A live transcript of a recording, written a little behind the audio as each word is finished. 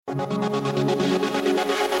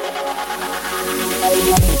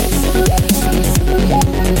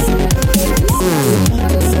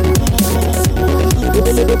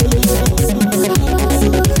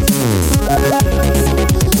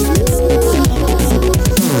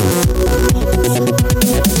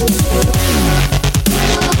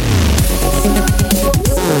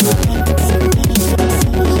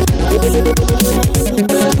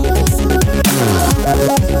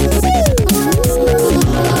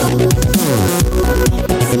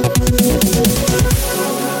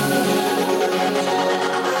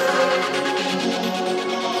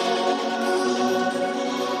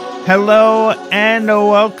Hello and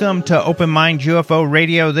welcome to Open Mind UFO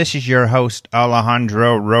Radio. This is your host,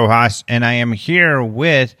 Alejandro Rojas, and I am here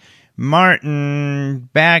with Martin,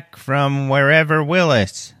 back from wherever,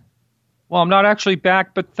 Willis. Well, I'm not actually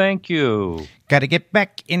back, but thank you. Gotta get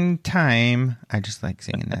back in time. I just like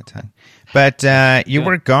singing that song. But you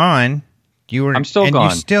were gone. I'm still gone.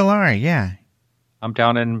 And you still are, yeah. I'm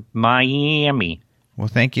down in Miami. Well,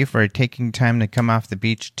 thank you for taking time to come off the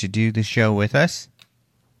beach to do the show with us.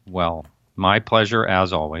 Well, my pleasure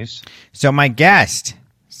as always. So my guest,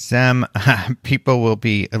 some people will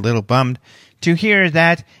be a little bummed to hear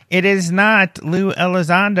that it is not Lou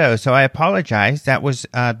Elizondo. So I apologize. That was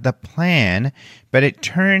the plan. But it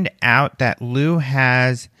turned out that Lou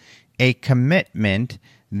has a commitment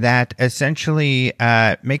that essentially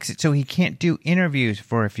makes it so he can't do interviews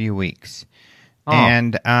for a few weeks. Oh.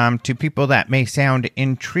 And to people that may sound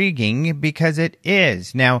intriguing, because it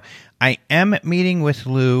is. Now, I am meeting with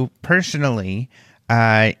Lou personally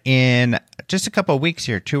in just a couple of weeks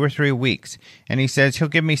here, 2 or 3 weeks. And he says he'll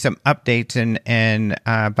give me some updates,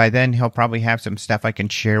 and by then he'll probably have some stuff I can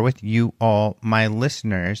share with you all, my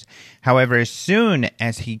listeners. However, as soon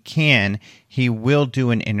as he can, he will do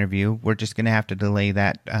an interview. We're just going to have to delay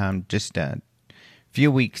that just a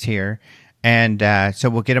few weeks here. And so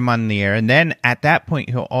we'll get him on the air. And then at that point,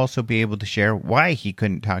 he'll also be able to share why he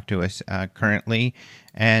couldn't talk to us currently.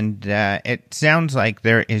 And it sounds like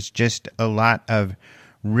there is just a lot of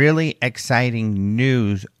really exciting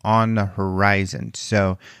news on the horizon.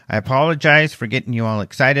 So I apologize for getting you all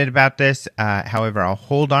excited about this. However, I'll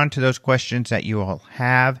hold on to those questions that you all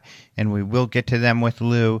have, and we will get to them with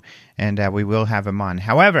Lou, and we will have him on.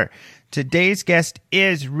 However, today's guest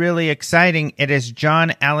is really exciting. It is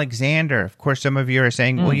John Alexander. Of course, some of you are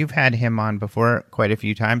saying, well, you've had him on before quite a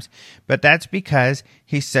few times, but that's because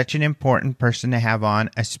he's such an important person to have on,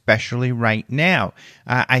 especially right now.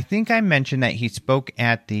 I think I mentioned that he spoke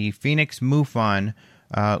at the Phoenix MUFON,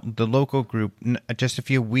 the local group, just a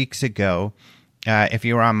few weeks ago. If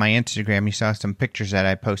you were on my Instagram, you saw some pictures that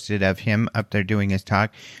I posted of him up there doing his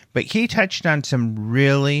talk. But he touched on some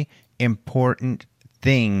really important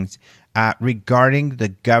things regarding the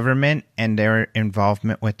government and their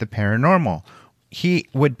involvement with the paranormal. He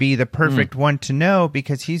would be the perfect one to know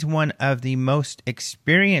because he's one of the most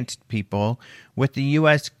experienced people with the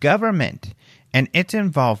U.S. government and its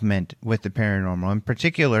involvement with the paranormal, in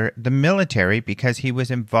particular the military, because he was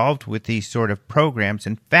involved with these sort of programs.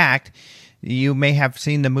 In fact, you may have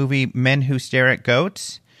seen the movie Men Who Stare at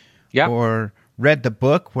Goats, or read the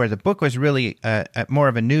book, where the book was really more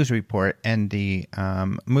of a news report, and the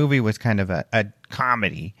movie was kind of a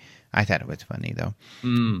comedy. I thought it was funny, though.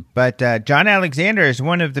 But John Alexander is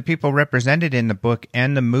one of the people represented in the book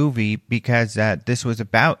and the movie because this was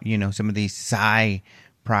about, some of these sci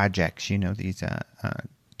projects, these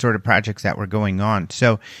sort of projects that were going on.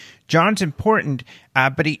 So John's important,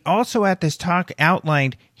 but he also at this talk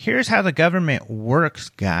outlined, here's how the government works,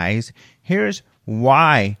 guys. Here's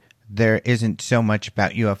why there isn't so much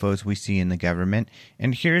about UFOs we see in the government,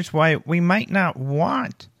 and here's why we might not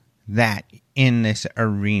want that in this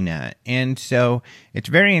arena. And so it's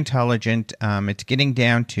very intelligent. It's getting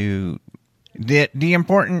down to the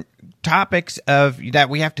important topics of that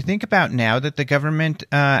we have to think about now that the government,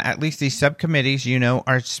 at least these subcommittees,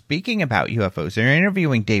 are speaking about UFOs. They're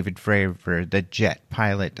interviewing David Fravor, the jet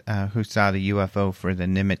pilot who saw the UFO for the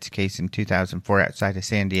Nimitz case in 2004 outside of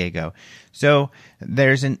San Diego. So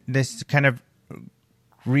there's this kind of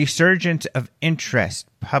resurgence of interest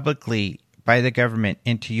publicly by the government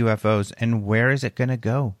into UFOs, and where is it going to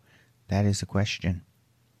go? That is the question.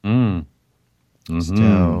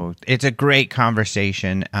 So it's a great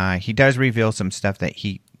conversation. He does reveal some stuff that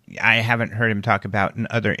I haven't heard him talk about in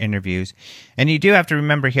other interviews. And you do have to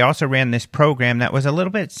remember he also ran this program that was a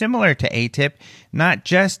little bit similar to ATIP, not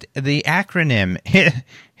just the acronym.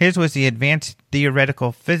 His was the Advanced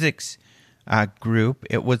Theoretical Physics group.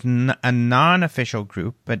 It was a non-official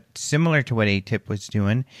group, but similar to what ATIP was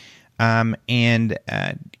doing. And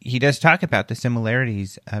he does talk about the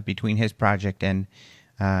similarities between his project and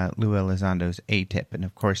Lou Elizondo's ATIP. And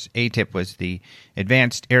of course, ATIP was the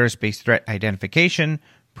Advanced Aerospace Threat Identification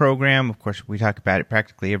Program. Of course, we talk about it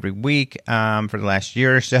practically every week for the last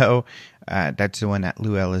year or so. That's the one that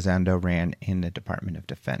Lou Elizondo ran in the Department of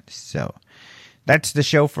Defense. So that's the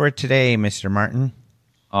show for today, Mr. Martin.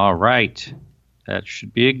 All right. That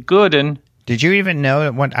should be a good one. Did you even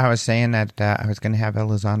know what I was saying, that I was going to have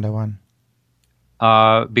Elizondo on?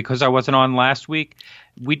 Because I wasn't on last week.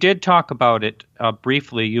 We did talk about it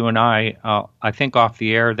briefly, you and I think off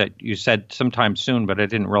the air, that you said sometime soon, but I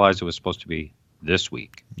didn't realize it was supposed to be this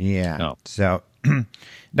week. Yeah. No. So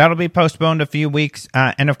that'll be postponed a few weeks.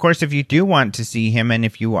 And of course, if you do want to see him, and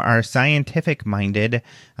if you are scientific minded,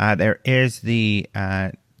 there is the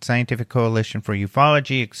Scientific Coalition for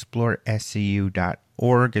Ufology.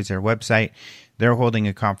 ExploreSCU.org is their website. They're holding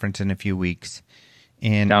a conference in a few weeks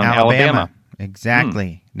in Alabama.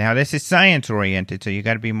 Exactly. Now, this is science oriented, so you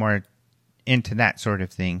got to be more into that sort of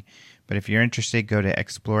thing. But if you're interested, go to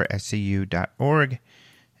ExploreSCU.org.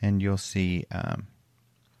 And you'll see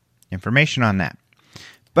information on that.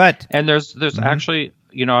 And there's actually,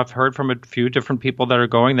 I've heard from a few different people that are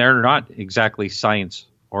going there. They're not exactly science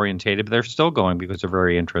orientated, but they're still going because they're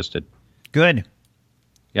very interested. Good.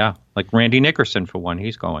 Yeah, like Randy Nickerson, for one,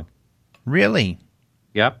 he's going. Really?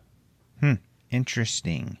 Yep.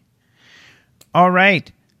 Interesting. All right.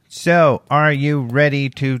 So, are you ready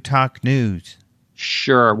to talk news?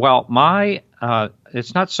 Sure. Well,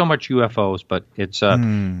 it's not so much UFOs, but it's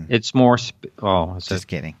more. Just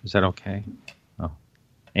kidding. Is that okay? Oh,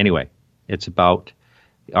 anyway, it's about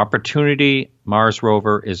the Opportunity Mars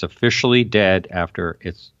rover is officially dead after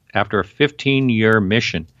a 15-year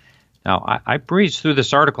mission. Now, I breezed through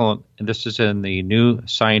this article, and this is in the New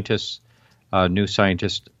Scientist,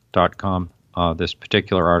 newscientist.com. This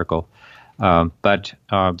particular article, but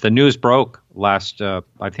the news broke last.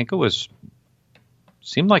 I think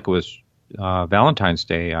seemed like it was Valentine's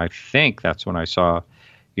Day. I think that's when I saw,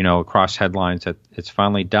 across headlines that it's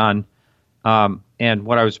finally done. And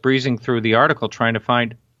what I was breezing through the article trying to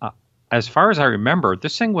find, as far as I remember,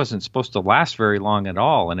 this thing wasn't supposed to last very long at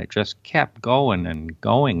all, and it just kept going and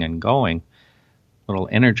going and going. Little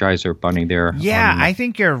Energizer bunny there. Yeah, I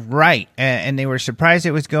think you're right. And they were surprised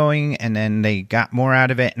it was going, and then they got more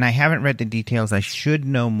out of it. And I haven't read the details. I should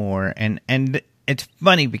know more. And it's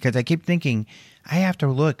funny because I keep thinking, I have to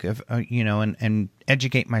look, and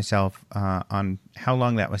educate myself on how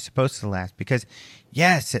long that was supposed to last. Because,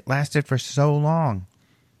 yes, it lasted for so long.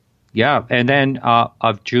 Yeah, and then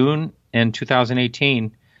of June in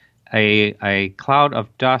 2018, a cloud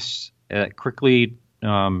of dust quickly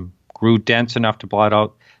grew dense enough to blot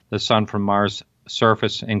out the sun from Mars'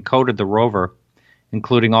 surface and coated the rover,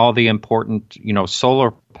 including all the important, solar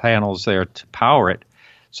panels there to power it.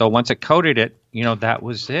 So once it coated it, that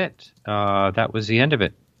was it. That was the end of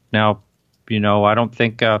it. Now, I don't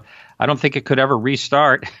think it could ever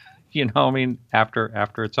restart.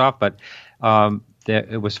 After it's off. But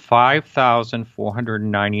it was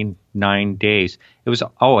 5,499 days. It was.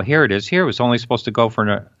 Oh, here it is. Here it was only supposed to go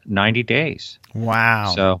for 90 days.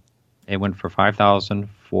 Wow. So it went for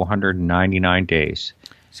 5,499 days.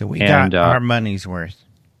 So we got our money's worth.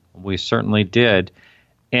 We certainly did.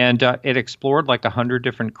 And it explored like 100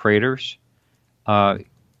 different craters. And,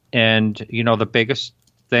 the biggest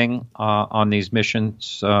thing on these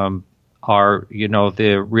missions are,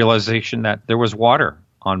 the realization that there was water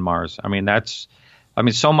on Mars.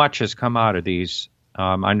 So much has come out of these.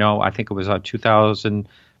 I think it was 2000. I'm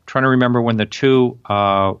trying to remember when the two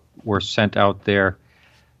were sent out there.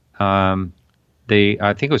 I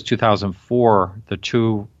think it was 2004, the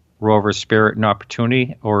two rovers, Spirit and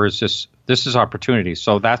Opportunity, or is this is Opportunity?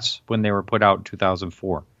 So that's when they were put out in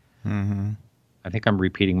 2004. Mm-hmm. I think I'm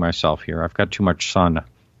repeating myself here. I've got too much sun.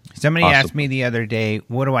 Somebody asked me the other day,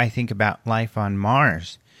 what do I think about life on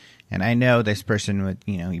Mars? And I know this person would,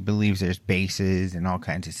 he believes there's bases and all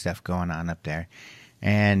kinds of stuff going on up there.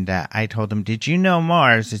 And I told him, did you know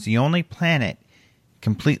Mars is the only planet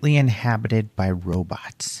completely inhabited by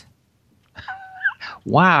robots?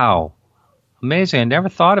 Wow. Amazing. I never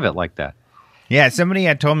thought of it like that. Yeah, somebody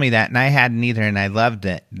had told me that, and I hadn't either, and I loved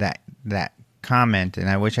it, that comment, and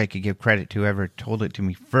I wish I could give credit to whoever told it to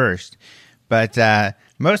me first. But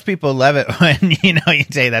most people love it when, you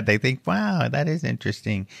say that. They think, wow, that is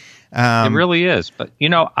interesting. It really is. But,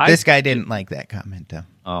 this guy didn't like that comment, though.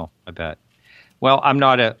 Oh, I bet. Well, I'm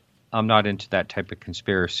not into that type of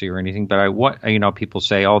conspiracy or anything, but people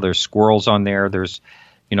say, oh, there's squirrels on there, there's,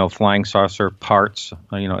 flying saucer parts,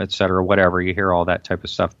 et cetera, whatever. You hear all that type of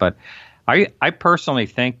stuff. But I personally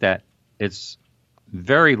think that it's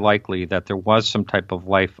very likely that there was some type of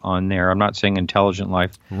life on there. I'm not saying intelligent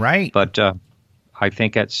life. Right. But I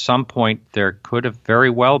think at some point there could have very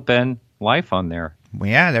well been life on there. Well,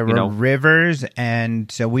 yeah, there were rivers, and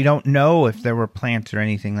so we don't know if there were plants or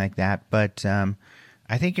anything like that. But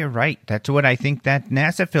I think you're right. That's what I think that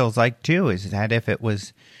NASA feels like too. Is that if it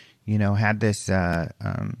was, had this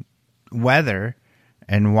weather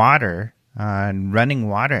and water and running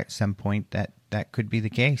water at some point, that could be the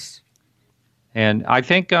case. And I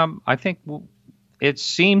think it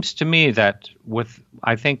seems to me that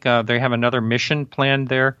they have another mission planned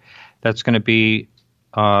there that's going to be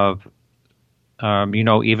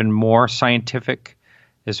even more scientific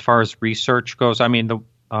as far as research goes. I mean,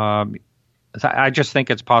 I just think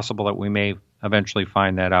it's possible that we may eventually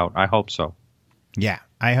find that out. I hope so. Yeah,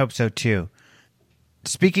 I hope so too.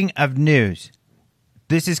 Speaking of news,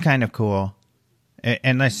 this is kind of cool.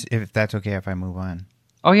 Unless, if that's okay if I move on.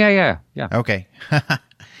 Oh, yeah. Okay.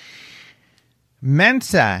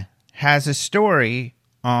 Mensa has a story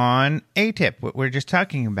on ATIP, what we're just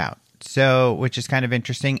talking about. So, which is kind of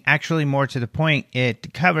interesting. Actually, more to the point,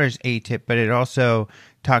 it covers ATIP, but it also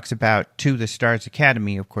talks about To the Stars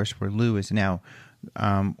Academy, of course, where Lou is now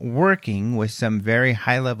working with some very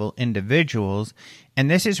high-level individuals. And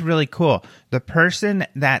this is really cool. The person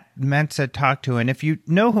that Mensa talked to, and if you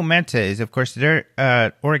know who Mensa is, of course, they're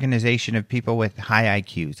an organization of people with high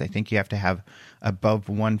IQs. I think you have to have above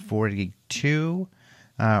 142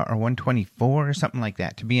 or 124 or something like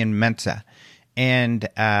that to be in Mensa. And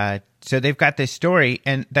so they've got this story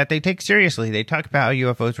and that they take seriously. They talk about how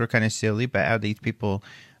UFOs were kind of silly, but how these people,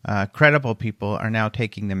 credible people, are now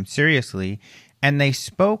taking them seriously. And they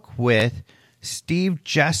spoke with Steve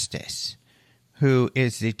Justice, who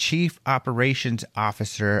is the Chief Operations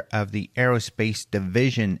Officer of the Aerospace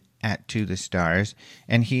Division at To the Stars.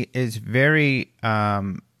 And he is very,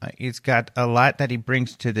 he's got a lot that he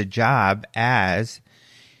brings to the job, as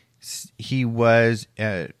he was,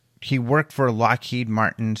 he worked for Lockheed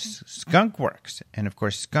Martin's Skunk Works. And of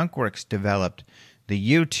course, Skunk Works developed the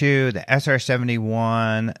U-2, the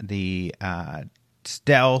SR-71, the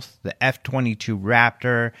Stealth, the F-22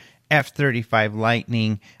 Raptor, F-35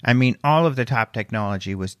 Lightning. I mean, all of the top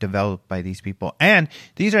technology was developed by these people. And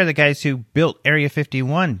these are the guys who built Area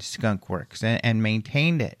 51 Skunk Works and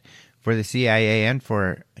maintained it for the CIA and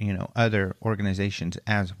for, other organizations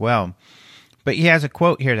as well. But he has a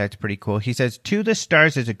quote here that's pretty cool. He says, To the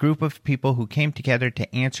Stars is a group of people who came together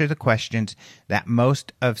to answer the questions that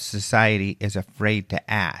most of society is afraid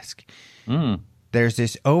to ask. There's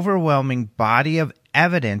this overwhelming body of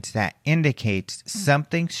evidence that indicates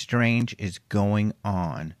something strange is going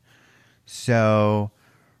on. So,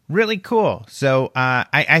 really cool. So,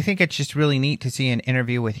 I think it's just really neat to see an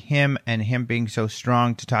interview with him and him being so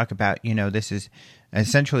strong to talk about, this is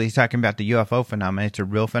essentially he's talking about the UFO phenomenon. It's a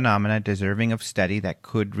real phenomenon deserving of study that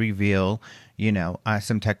could reveal,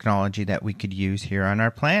 some technology that we could use here on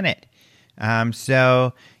our planet.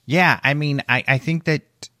 So, yeah, I mean, I think that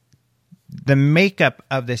the makeup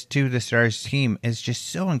of this To the Stars team is just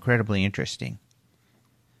so incredibly interesting.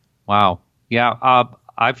 Wow. Yeah,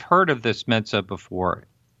 I've heard of this Mensa before.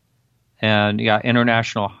 And, yeah,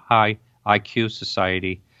 International High IQ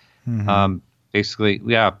Society. Mm-hmm. Basically,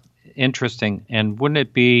 yeah, interesting. And wouldn't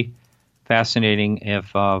it be fascinating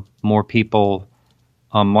if more people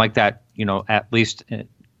like that, at least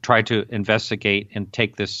try to investigate and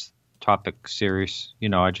take this topic serious?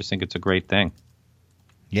 I just think it's a great thing.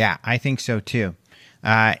 Yeah, I think so too.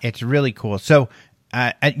 It's really cool. So,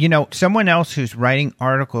 someone else who's writing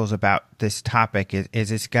articles about this topic is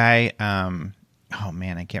this guy. Oh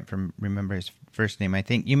man, I can't remember his first name. I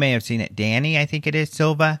think you may have seen it. Danny, I think it is,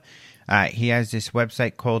 Silva. He has this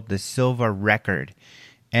website called the Silva Record,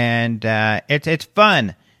 and it's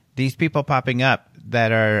fun. These people popping up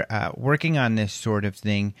that are working on this sort of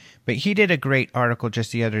thing. But he did a great article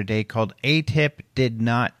just the other day called "ATIP Did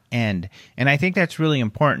Not End," and I think that's really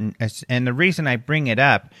important. And the reason I bring it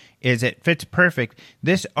up is it fits perfect.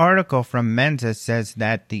 This article from Mensa says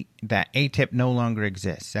that that ATIP no longer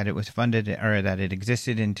exists, that it was funded or that it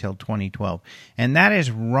existed until 2012, and that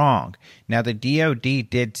is wrong. Now the DoD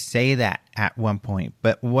did say that at one point,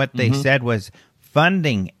 but what they said was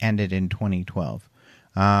funding ended in 2012.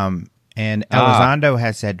 And Elizondo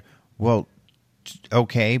has said, well,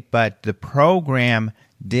 okay, but the program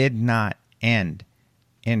did not end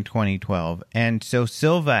in 2012. And so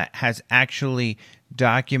Silva has actually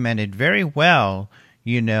documented very well,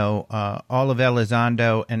 all of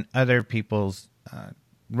Elizondo and other people's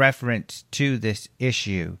reference to this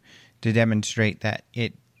issue to demonstrate that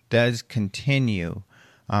it does continue.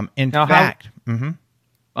 In fact...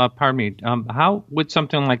 pardon me, how would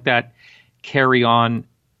something like that carry on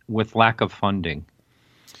with lack of funding?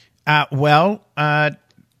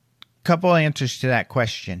 couple answers to that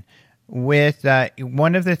question. With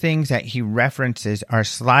one of the things that he references are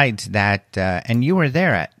slides that, and you were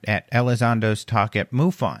there at Elizondo's talk at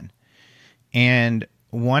MUFON, and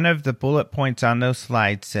one of the bullet points on those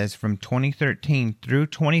slides says from 2013 through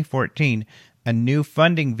 2014, a new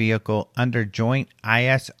funding vehicle under joint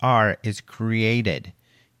ISR is created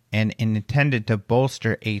and intended to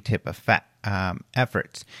bolster ATIP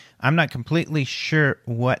efforts. I'm not completely sure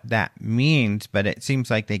what that means, but it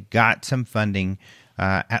seems like they got some funding,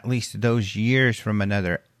 at least those years, from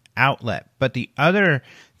another outlet. But the other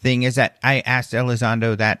thing is that I asked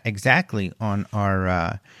Elizondo that exactly on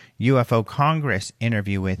our UFO Congress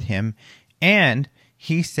interview with him, and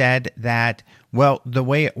he said that, well, the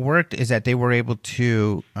way it worked is that they were able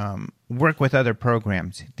to work with other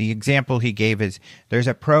programs. The example he gave is there's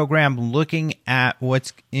a program looking at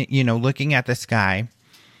looking at the sky,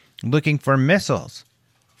 looking for missiles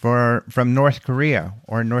from North Korea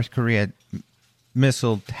or North Korea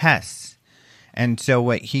missile tests. And so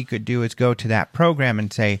what he could do is go to that program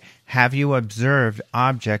and say, have you observed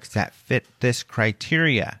objects that fit this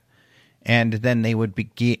criteria? And then they would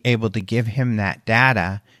be able to give him that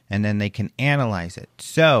data, and then they can analyze it.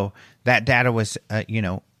 So that data was,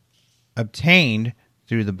 obtained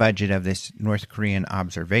through the budget of this North Korean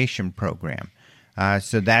observation program.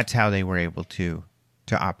 So that's how they were able to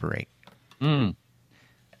operate. Mm.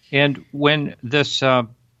 And when this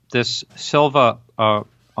Silva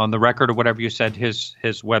on the record or whatever you said, his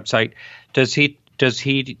website,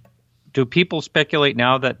 do people speculate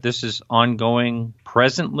now that this is ongoing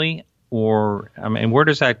presently? Or where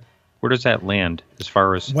does that land as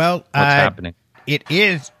far as what's happening? It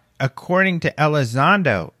is, according to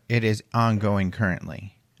Elizondo, it is ongoing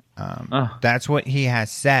currently. That's what he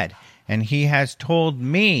has said, and he has told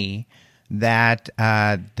me that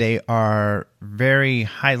they are very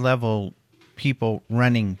high-level people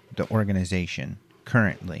running the organization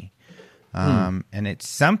currently, and it's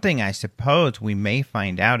something I suppose we may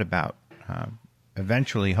find out about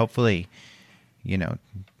eventually. Hopefully,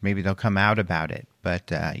 maybe they'll come out about it.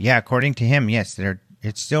 But according to him, yes,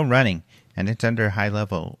 it's still running, and it's under high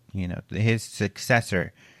level. His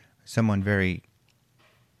successor, someone very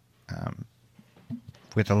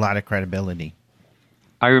with a lot of credibility.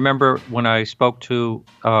 I remember when I spoke to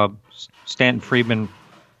Stanton Friedman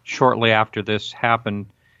shortly after this happened,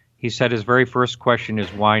 he said his very first question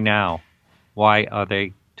is, why now? Why are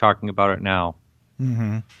they talking about it now?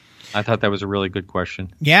 Mm-hmm. I thought that was a really good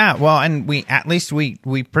question. Yeah, well, and we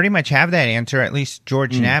pretty much have that answer. At least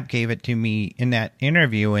George Knapp gave it to me in that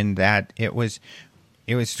interview, in that it was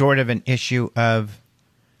sort of an issue of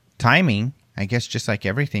timing, I guess, just like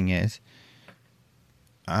everything is.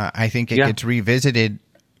 I think it gets revisited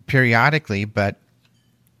periodically, but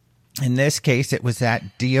in this case, it was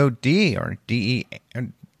that DOD or DE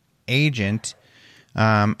agent.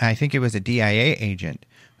 I think it was a DIA agent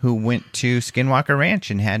who went to Skinwalker Ranch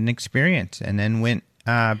and had an experience, and then went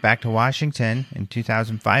back to Washington in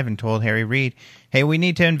 2005 and told Harry Reid, hey, we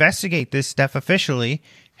need to investigate this stuff officially.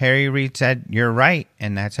 Harry Reid said, you're right,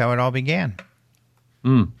 and that's how it all began.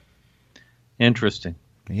 Interesting.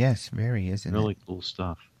 Yes, very, isn't it? Really cool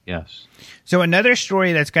stuff, yes. So another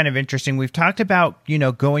story that's kind of interesting, we've talked about,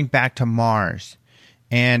 going back to Mars,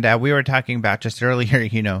 and we were talking about just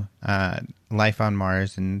earlier, life on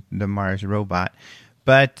Mars and the Mars robot.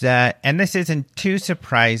 But, and this isn't too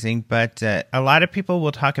surprising, but a lot of people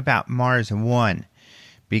will talk about Mars 1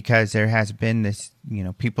 because there has been this,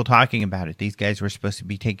 people talking about it. These guys were supposed to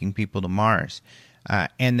be taking people to Mars,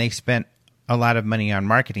 and they spent a lot of money on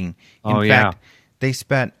marketing. In fact, they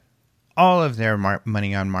spent all of their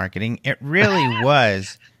money on marketing. It really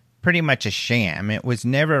was pretty much a sham. It was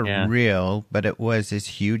never real, but it was this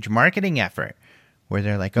huge marketing effort, where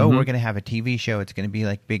they're like, we're going to have a TV show. It's going to be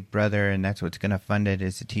like Big Brother, and that's what's going to fund it,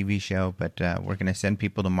 is a TV show. But we're going to send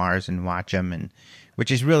people to Mars and watch them,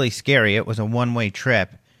 which is really scary. It was a one-way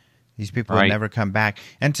trip. These people will never come back.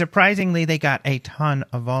 And surprisingly, they got a ton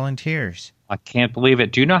of volunteers. I can't believe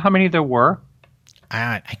it. Do you know how many there were?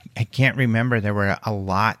 I can't remember. There were a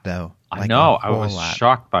lot, though. I know. I was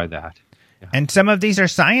shocked by that. Yeah. And some of these are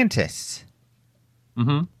scientists.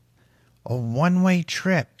 Mm-hmm. A one-way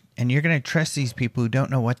trip. And you're going to trust these people who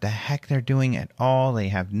don't know what the heck they're doing at all. They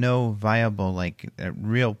have no viable,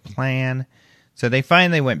 real plan. So they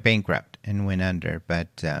finally went bankrupt and went under.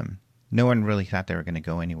 But no one really thought they were going to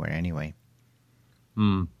go anywhere anyway.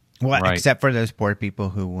 Except for those poor people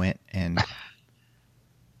who went and,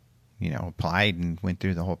 applied and went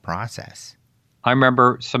through the whole process. I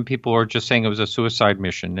remember some people were just saying it was a suicide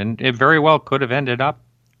mission. And it very well could have ended up,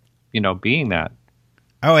 being that.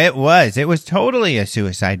 Oh, it was. It was totally a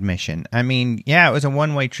suicide mission. I mean, yeah, it was a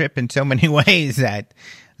one-way trip in so many ways that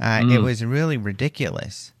it was really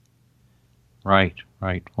ridiculous. Right.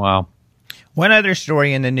 Wow. One other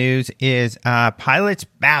story in the news is pilots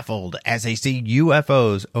baffled as they see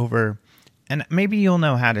UFOs over, and maybe you'll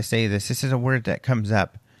know how to say this. This is a word that comes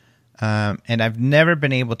up, and I've never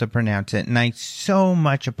been able to pronounce it, and I so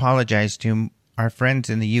much apologize to our friends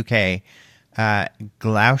in the UK.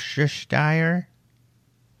 Gloucestershire?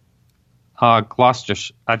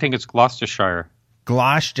 Gloucestershire. I think it's Gloucestershire.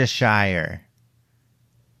 Gloucestershire.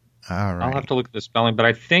 All right. I'll have to look at the spelling, but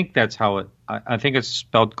I think that's how it. I think it's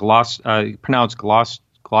spelled pronounced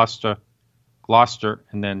Gloucester,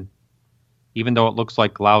 and then even though it looks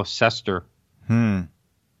like Gloucester. But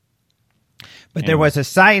there was a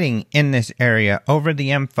sighting in this area over the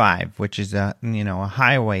M5, which is a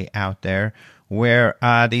highway out there, where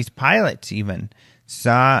these pilots even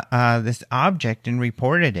saw this object and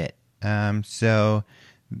reported it. So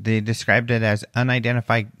they described it as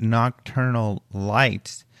unidentified nocturnal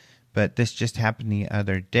lights. But this just happened the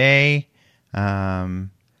other day.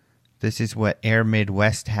 This is what Air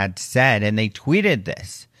Midwest had said, and they tweeted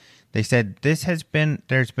this. They said, there's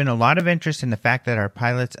been a lot of interest in the fact that our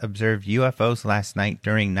pilots observed UFOs last night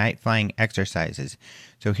during night flying exercises.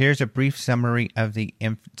 So here's a brief summary of the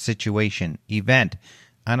situation. Event,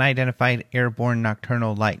 unidentified airborne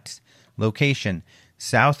nocturnal lights. Location,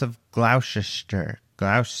 south of Gloucester.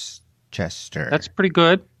 That's pretty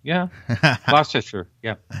good. Yeah. Gloucestershire.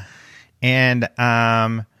 Yeah. And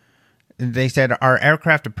they said our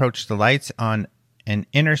aircraft approached the lights on an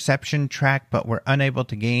interception track, but were unable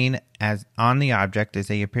to gain on the object as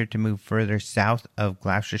they appeared to move further south of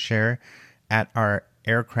Gloucestershire. As our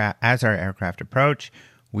aircraft approached,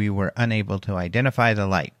 we were unable to identify the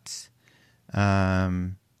lights.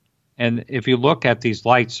 And if you look at these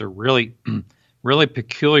lights, they're really, really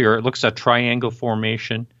peculiar. It looks a triangle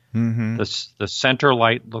formation. Mm-hmm. The center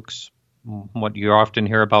light looks what you often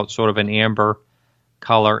hear about, sort of an amber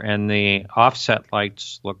color, and the offset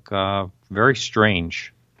lights look very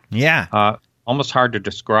strange. Yeah. Almost hard to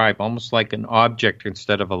describe, almost like an object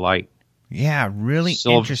instead of a light. Yeah, really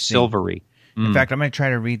interesting. Silvery. In fact, I'm going to try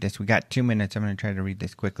to read this. We got 2 minutes. I'm going to try to read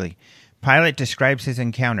this quickly. Pilot describes his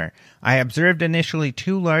encounter. I observed initially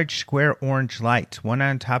 2 large square orange lights, one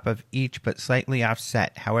on top of each but slightly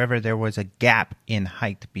offset. However, there was a gap in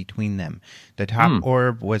height between them. The top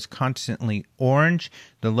orb was constantly orange.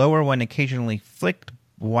 The lower one occasionally flicked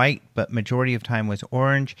white, but majority of time was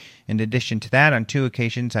orange. In addition to that, on 2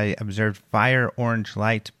 occasions, I observed fire orange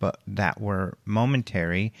lights, but that were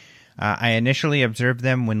momentary. I initially observed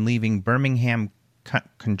them when leaving Birmingham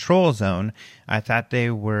control zone. I thought they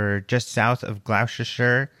were just south of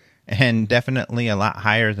Gloucestershire and definitely a lot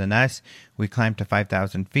higher than us. We climbed to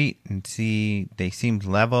 5,000 feet and they seemed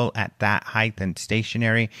level at that height and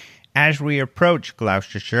stationary. As we approached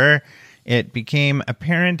Gloucestershire, it became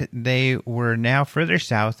apparent they were now further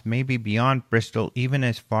south, maybe beyond Bristol, even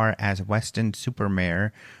as far as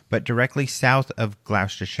Weston-super-Mare, but directly south of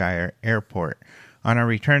Gloucestershire Airport. On our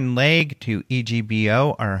return leg to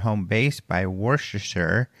EGBO, our home base by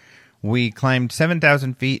Worcestershire, we climbed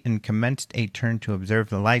 7,000 feet and commenced a turn to observe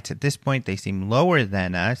the lights. At this point, they seem lower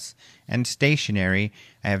than us and stationary.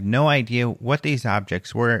 I have no idea what these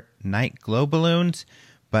objects were. Night glow balloons,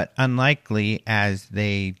 but unlikely as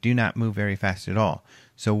they do not move very fast at all.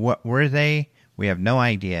 So what were they? We have no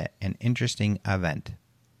idea. An interesting event.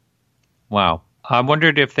 Wow. I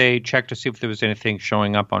wondered if they checked to see if there was anything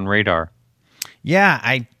showing up on radar. Yeah,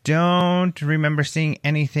 I don't remember seeing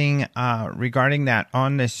anything regarding that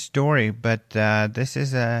on this story, but this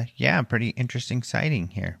is a pretty interesting sighting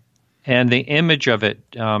here. And the image of it,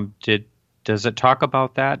 does it talk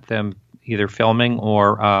about that? Them either filming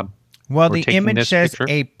or well, the image says picture?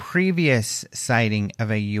 A previous sighting of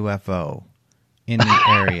a UFO in the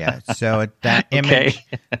area, so that image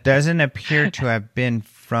doesn't appear to have been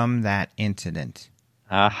from that incident.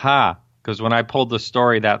 Aha. Because when I pulled the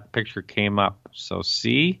story, that picture came up. So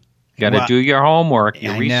see, you got to do your homework,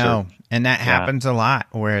 your research. I know, and that happens a lot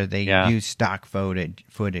where they use stock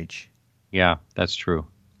footage. Yeah, that's true.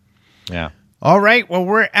 Yeah. All right, well,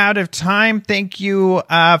 we're out of time. Thank you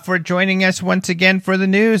for joining us once again for the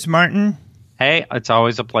news, Martin. Hey, it's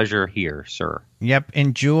always a pleasure here, sir. Yep,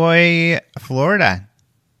 enjoy Florida.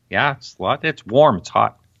 Yeah, it's warm, it's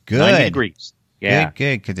hot. Good. 90 degrees. Yeah.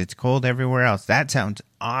 Good, because it's cold everywhere else. That sounds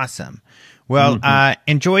awesome. Well,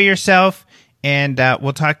 enjoy yourself, and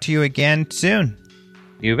we'll talk to you again soon.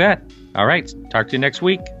 You bet. All right. Talk to you next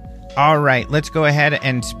week. All right. Let's go ahead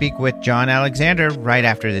and speak with John Alexander right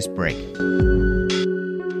after this break.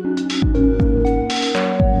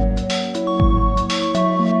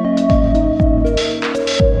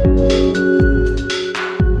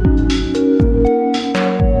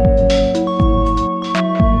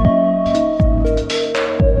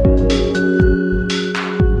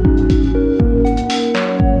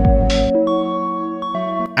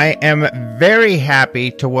 am very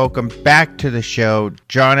happy to welcome back to the show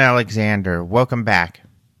John Alexander. Welcome back.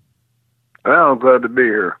 Well, I'm glad to be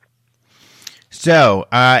here. So,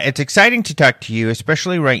 it's exciting to talk to you,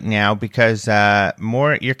 especially right now, because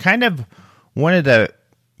you're kind of one of the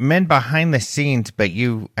men behind the scenes, but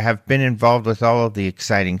you have been involved with all of the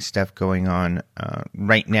exciting stuff going on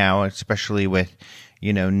right now, especially with,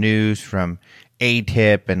 news from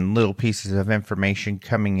AATIP and little pieces of information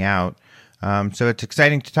coming out. So it's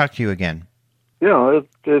exciting to talk to you again. Yeah,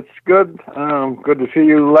 it's good. Good to see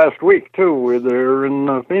you last week, too. We're there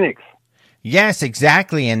in Phoenix. Yes,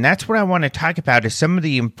 exactly. And that's what I want to talk about is some of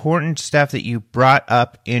the important stuff that you brought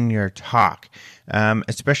up in your talk,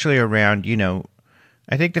 especially around,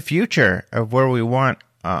 I think the future of where we want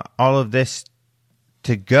all of this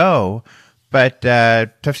to go. But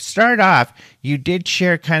to start off, you did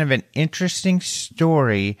share kind of an interesting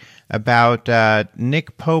story about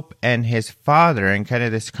Nick Pope and his father and kind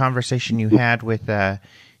of this conversation you had with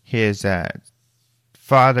his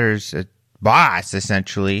father's boss,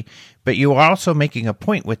 essentially. But you were also making a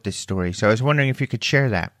point with this story. So I was wondering if you could share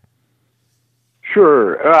that.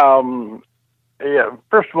 Sure. Yeah.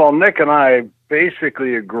 First of all, Nick and I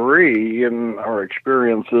basically agree in our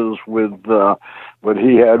experiences with what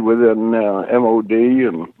he had within MOD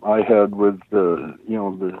and I had with the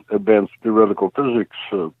Advanced Theoretical Physics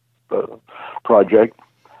project.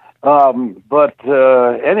 But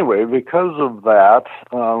anyway, because of that,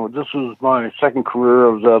 this was my second career. I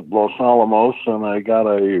was at Los Alamos, and I got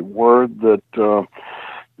a word that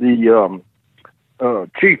the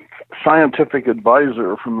chief scientific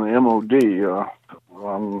advisor from the MOD,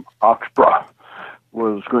 Oxborough,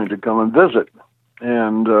 was going to come and visit.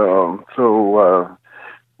 And so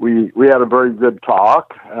we had a very good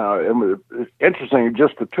talk. It was interesting,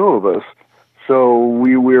 just the two of us. So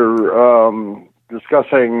we were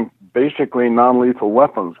discussing basically non-lethal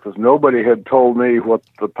weapons because nobody had told me what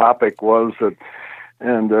the topic was.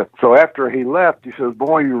 So after he left, he says,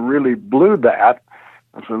 "Boy, you really blew that."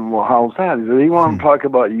 I said, "Well, how's that?" He said, "He wanted to talk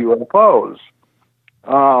about UFOs."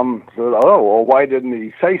 I said, "Oh, well, why didn't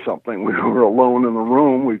he say something? We were alone in the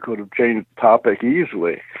room. We could have changed the topic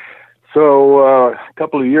easily." So a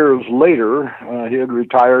couple of years later, he had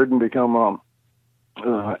retired and become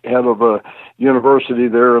head of a university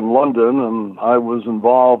there in London, and I was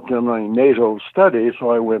involved in a NATO study, so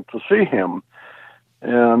I went to see him.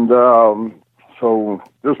 And so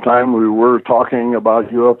this time we were talking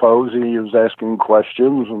about UFOs. He was asking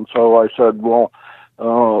questions, and so I said, "Well,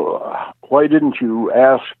 why didn't you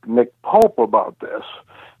ask Nick Pope about this?"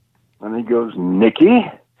 And he goes, "Nicky?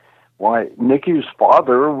 Why, Nicky's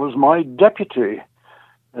father was my deputy."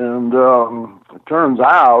 And it turns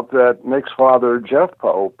out that Nick's father, Jeff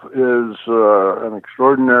Pope, is an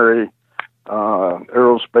extraordinary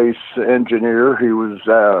aerospace engineer. He was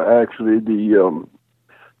actually the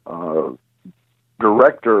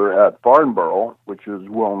director at Farnborough, which is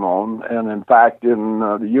well known. And in fact, in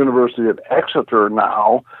the University of Exeter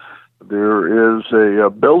now, there is a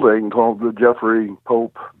building called the Jeffrey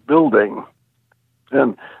Pope Building.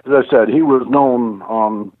 And as I said, he was known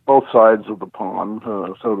on both sides of the pond,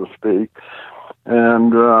 so to speak.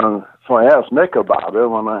 And so I asked Nick about it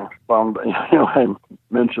when I found, I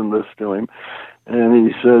mentioned this to him. And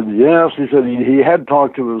he said, yes. He said he had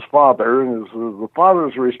talked to his father. And the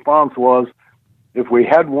father's response was, "If we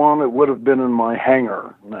had one, it would have been in my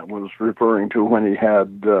hangar." And that was referring to when he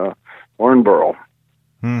had Farnborough.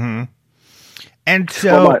 Mm-hmm. And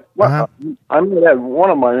so, I mean, one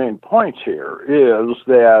of my main points here is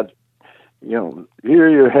that, here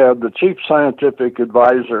you have the chief scientific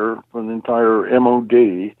advisor for the entire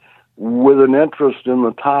MOD with an interest in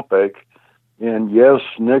the topic. And yes,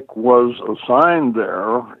 Nick was assigned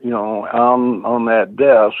there, on that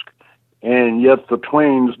desk, and yet the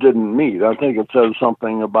twains didn't meet. I think it says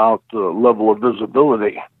something about the level of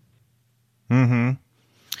visibility. Mm-hmm.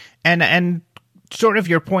 And sort of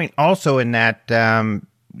your point also in that, and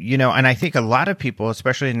I think a lot of people,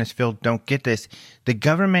 especially in this field, don't get this. The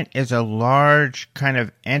government is a large kind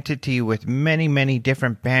of entity with many, many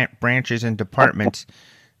different branches and departments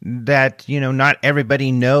that, not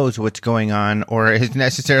everybody knows what's going on or is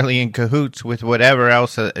necessarily in cahoots with whatever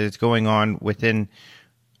else is going on within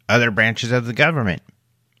other branches of the government.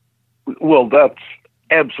 Well, that's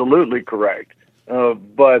absolutely correct.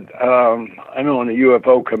 But I know in the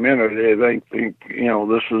UFO community, they think,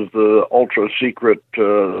 this is the ultra secret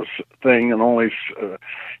thing, and only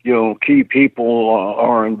key people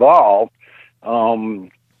are involved.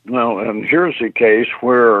 And here's a case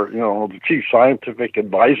where the chief scientific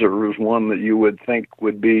advisor is one that you would think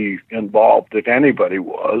would be involved if anybody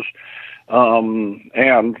was,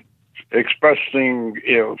 and expressing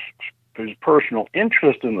his personal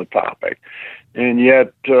interest in the topic, and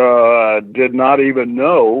yet did not even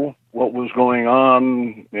know what was going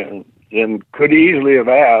on, and could easily have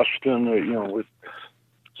asked. And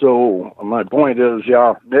so my point is,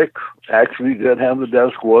 Nick actually did have the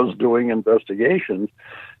desk, was doing investigations,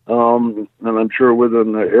 and I'm sure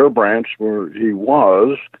within the Air Branch where he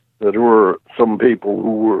was, that there were some people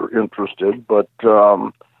who were interested, but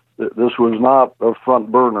this was not a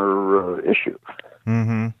front burner issue.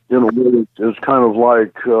 Mm-hmm. It's kind of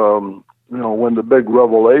like when the big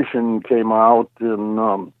revelation came out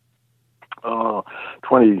in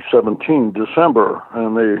 2017 December,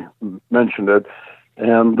 and they mentioned it,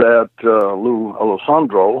 and that Lou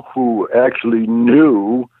Elizondo, who actually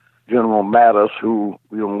knew General Mattis, who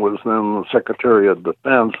was then the Secretary of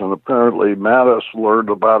Defense, and apparently Mattis learned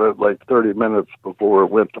about it like 30 minutes before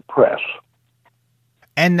it went to press.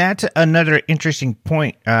 And that's another interesting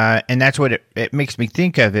point, and that's what it makes me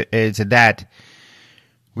think of, it is that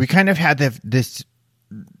we kind of had this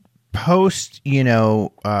post,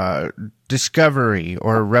 discovery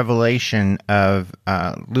or revelation of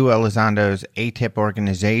Lou Elizondo's AATIP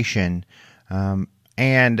organization,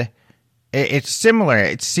 and it's similar.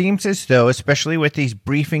 It seems as though, especially with these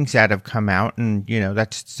briefings that have come out, and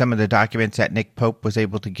that's some of the documents that Nick Pope was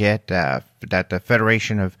able to get, that the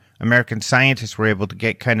Federation of American Scientists were able to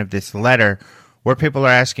get, kind of this letter where people are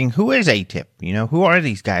asking, who is AATIP? Who are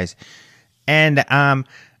these guys? And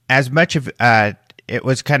as much of it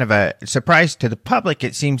was kind of a surprise to the public,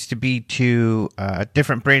 it seems to be to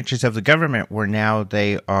different branches of the government where now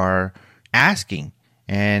they are asking,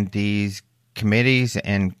 and these committees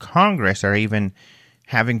and Congress are even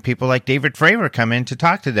having people like David Fravor come in to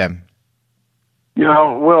talk to them.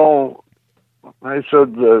 Well, I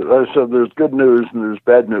said there's good news and there's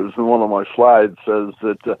bad news, and one of my slides says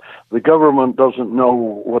that the government doesn't know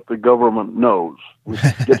what the government knows, which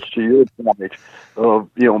gets to your point of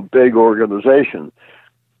big organization.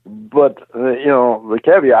 But the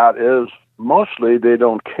caveat is mostly they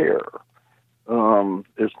don't care.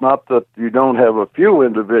 It's not that you don't have a few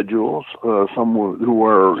individuals, some who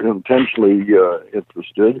are intentionally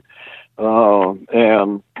interested,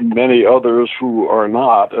 and many others who are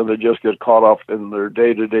not, and they just get caught up in their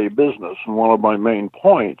day-to-day business. And one of my main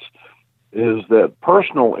points is that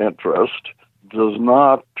personal interest does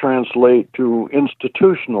not translate to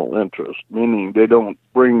institutional interest, meaning they don't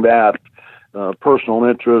bring that personal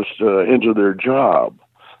interest into their job.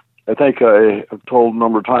 I think I have told a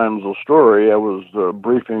number of times a story. I was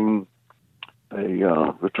briefing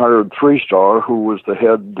a retired three-star who was the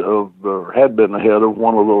head of, or had been the head of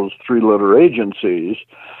one of those three-letter agencies,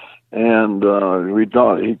 and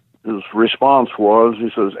his response was,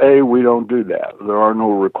 he says, A, we don't do that. There are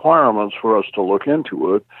no requirements for us to look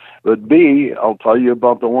into it, but B, I'll tell you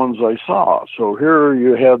about the ones I saw. So here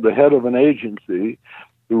you had the head of an agency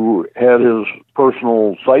who had his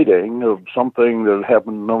personal sighting of something that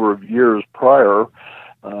happened a number of years prior,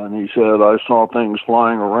 and he said, I saw things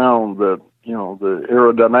flying around that, the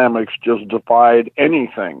aerodynamics just defied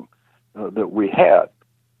anything that we had.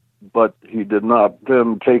 But he did not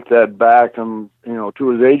then take that back and, to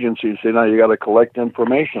his agency, say, now you got to collect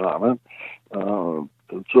information on it.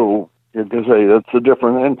 So you can say that's a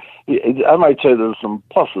different, and I might say there's some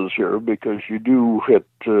pluses here, because you do hit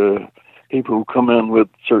people who come in with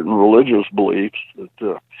certain religious beliefs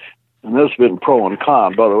that, and this has been pro and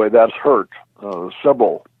con, by the way, that's hurt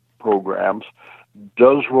several programs,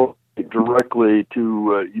 does relate directly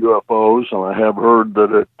to UFOs, and I have heard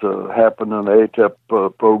that it happened in the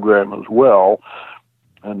AATIP program as well,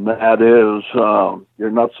 and that is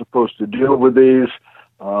you're not supposed to deal with these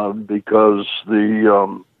because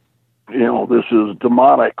this is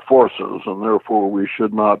demonic forces, and therefore we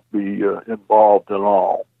should not be involved at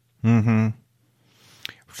all. Mm-hmm.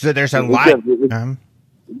 So there's a lot.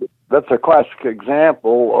 That's a classic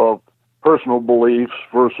example of personal beliefs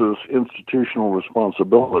versus institutional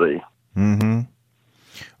responsibility. Mm-hmm.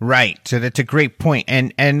 Right. So that's a great point.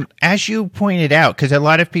 And as you pointed out, because a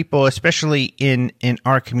lot of people, especially in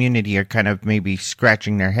our community, are kind of maybe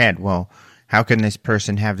scratching their head. Well, how can this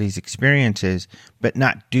person have these experiences but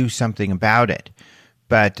not do something about it?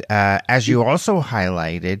 But as you also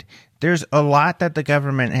highlighted, there's a lot that the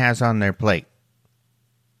government has on their plate.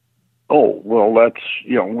 Oh, well, that's,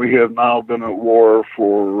 we have now been at war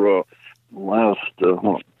for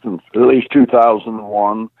since at least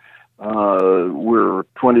 2001. We're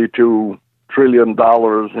 $22 trillion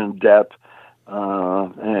in debt.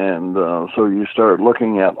 And so you start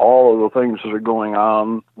looking at all of the things that are going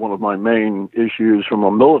on. One of my main issues from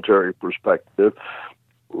a military perspective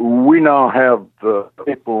we now have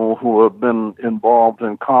people who have been involved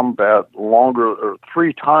in combat longer, or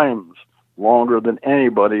 3 times longer than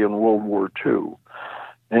anybody in World War II.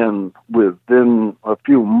 And within a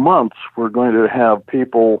few months, we're going to have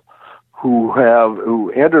people who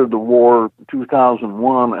entered the war in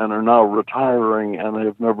 2001 and are now retiring, and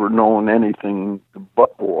they've never known anything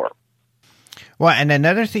but war. Well, and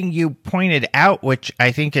another thing you pointed out, which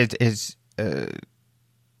I think is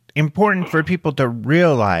important for people to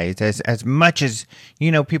realize, as much as,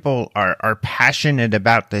 people are passionate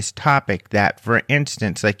about this topic, that, for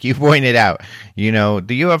instance, like you pointed out, the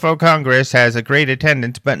UFO Congress has a great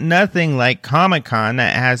attendance, but nothing like Comic-Con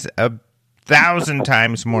that has 1,000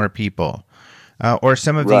 times more people, or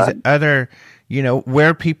some of these other,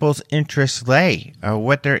 where people's interests lay,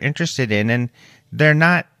 what they're interested in, and they're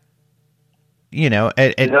not,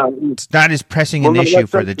 it's not as pressing an issue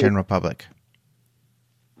for the general public.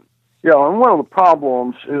 Yeah, and one of the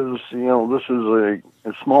problems is, this is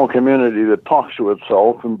a small community that talks to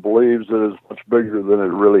itself and believes that it's much bigger than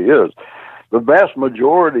it really is. The vast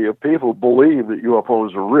majority of people believe that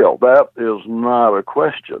UFOs are real. That is not a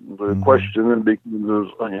question. The question then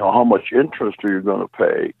becomes, how much interest are you going to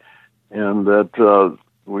pay? And that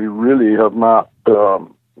we really have not,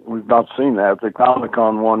 we've not seen that. The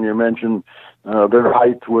Comic-Con one you mentioned, their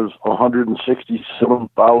height was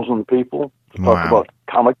 167,000 people to talk about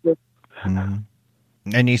comic books. Mm-hmm.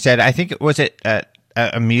 And you said, I think was it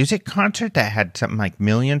a music concert that had something like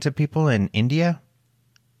millions of people in India?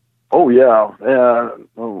 Oh yeah, there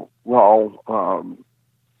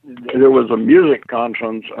was a music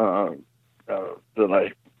conference that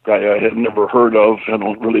I had never heard of. I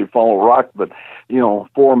don't really follow rock, but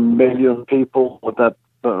 4 million people with that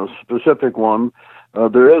specific one.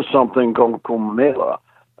 There is something called Kumbh Mela,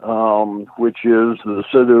 which is the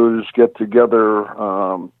Sidhus get together.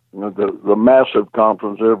 The massive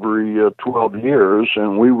conference every 12 years,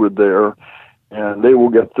 and we were there, and they will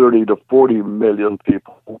get 30 to 40 million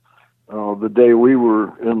people. The day we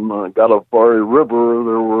were in Godavari River,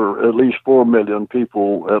 there were at least 4 million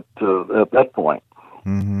people at that point.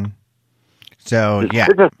 Mm-hmm. So, yeah.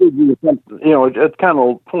 It kind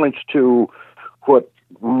of points to what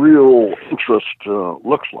real interest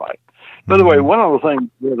looks like. By the way, one of the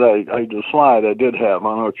things that the slide I did have, I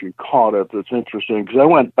don't know if you caught it, that's interesting, because I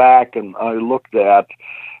went back and I looked at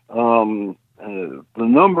the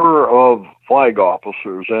number of flag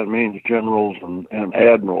officers, that means generals and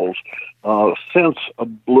admirals, since a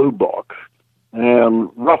Blue Book.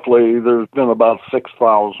 And roughly there's been about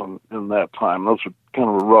 6,000 in that time. That's kind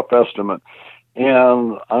of a rough estimate.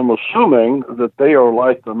 And I'm assuming that they are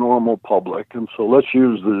like the normal public. And so let's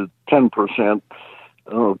use the 10%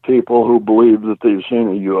 of people who believe that they've seen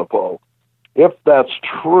a UFO. If that's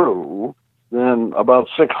true, then about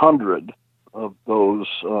 600 of those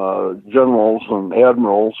generals and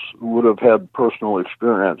admirals would have had personal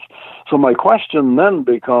experience. So my question then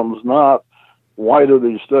becomes not, why do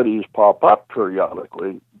these studies pop up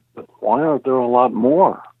periodically, but why aren't there a lot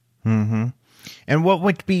more? Mm-hmm. And what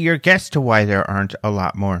would be your guess to why there aren't a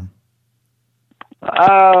lot more?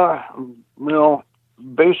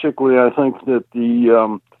 Basically, I think that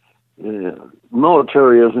the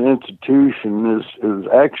military as an institution is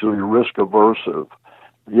actually risk aversive.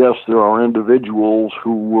 Yes, there are individuals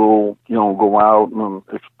who will, go out and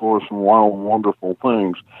explore some wild, wonderful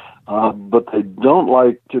things, but they don't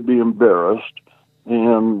like to be embarrassed.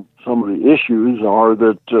 And some of the issues are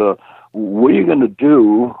that what are you going to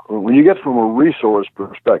do when you get from a resource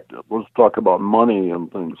perspective? Let's talk about money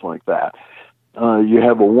and things like that. You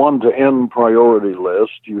have a 1 to N priority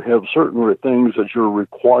list. You have certain things that you're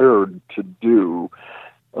required to do.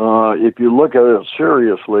 If you look at it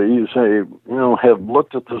seriously, you say, have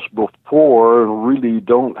looked at this before and really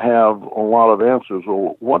don't have a lot of answers.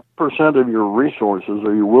 Well, what percent of your resources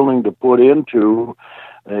are you willing to put into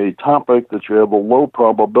a topic that you have a low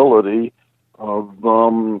probability of,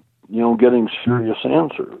 getting serious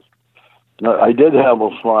answers? Now, I did have a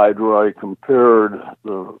slide where I compared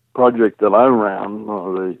the project that I ran,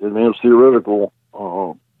 the Advanced Theoretical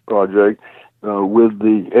project, with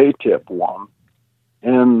the ATIP one.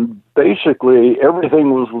 And basically,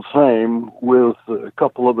 everything was the same with a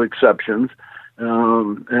couple of exceptions.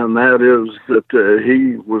 And that is that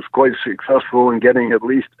he was quite successful in getting at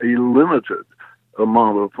least a limited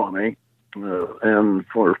amount of funding and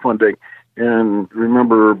for funding. And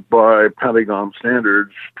remember, by Pentagon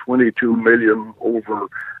standards, $22 million over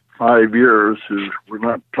 5 years is, we're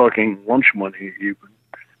not talking lunch money even,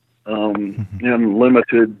 and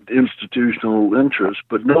limited institutional interest,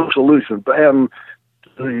 but no solution. And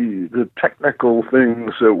the technical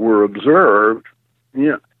things that were observed,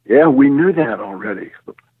 Yeah, we knew that already.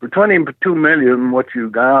 For $22 million, what you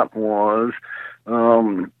got was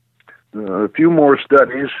a few more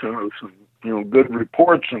studies, some good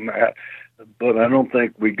reports on that, but I don't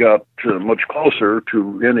think we got much closer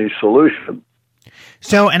to any solution.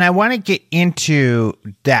 So, and I want to get into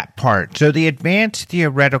that part. So, the Advanced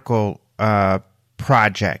Theoretical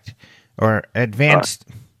Project, or Advanced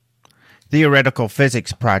Theoretical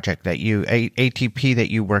Physics Project that ATP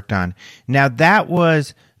that you worked on. Now, that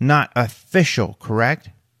was not official, correct?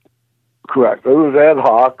 Correct. It was ad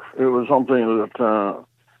hoc. It was something that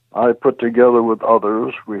I put together with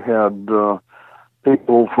others. We had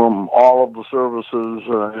people from all of the services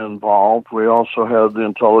involved. We also had the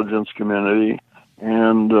intelligence community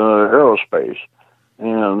and aerospace.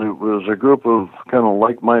 And it was a group of kind of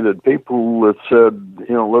like-minded people that said,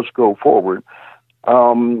 let's go forward.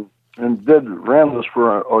 And ran this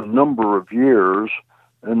for a number of years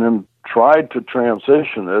and then tried to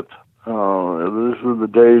transition it. These were the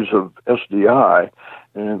days of SDI.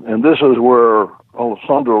 And this is where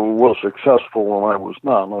Alessandro was successful and I was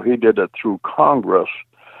not. No, he did it through Congress.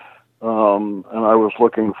 And I was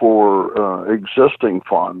looking for existing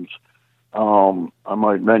funds. I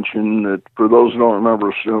might mention that for those who don't remember,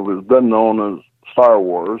 it was then known as Star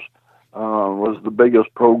Wars, was the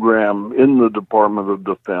biggest program in the Department of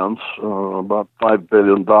Defense, about $5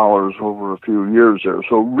 billion over a few years there.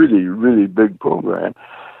 So really, really big program.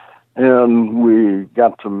 And we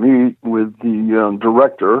got to meet with the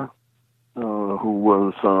director, who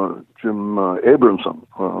was Jim Abramson,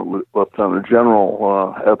 Lieutenant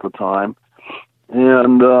General at the time.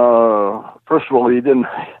 And first of all, he didn't...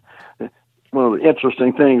 One of the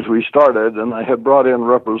interesting things we started, and I had brought in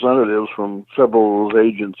representatives from several of those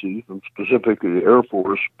agencies, and specifically the Air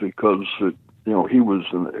Force, because he was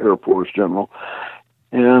an Air Force general.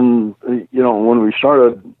 And when we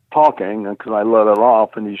started talking, because I let it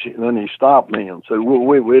off, and then he stopped me and said, "Well,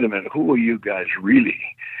 wait a minute, who are you guys really?"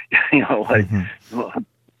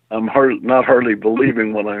 I'm not hardly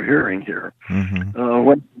believing what I'm hearing here. Mm-hmm.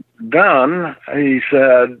 When done, he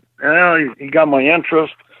said, "Well, he got my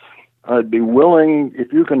interest. I'd be willing,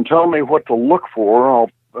 if you can tell me what to look for,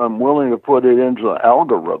 I'm willing to put it into the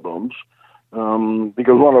algorithms."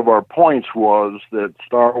 Because one of our points was that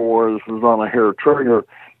Star Wars was on a hair trigger,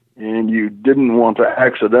 and you didn't want to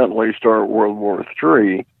accidentally start World War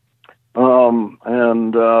III.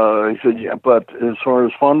 And he said, "Yeah, but as far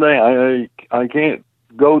as funding, I can't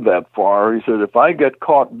go that far." He said, "If I get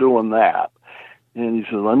caught doing that," and he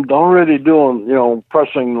says, "I'm already doing,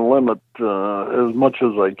 pressing the limit as much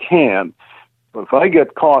as I can. But if I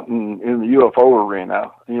get caught in the UFO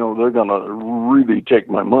arena, they're going to really take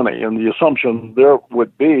my money." And the assumption there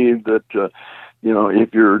would be that,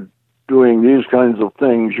 if you're doing these kinds of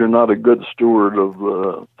things, you're not a good steward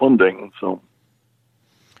of funding. So,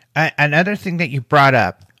 another thing that you brought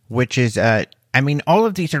up, which is, all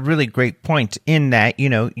of these are really great points in that,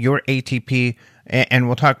 your ATP, and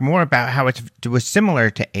we'll talk more about how it was similar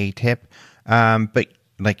to ATIP, but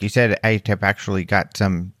like you said, ATIP actually got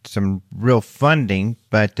some real funding,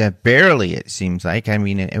 but barely, it seems like.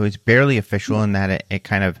 It was barely official in that it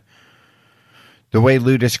kind of, the way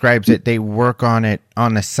Lou describes it, they work on it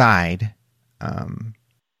on the side.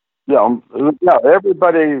 Yeah,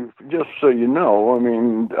 everybody, just so you know,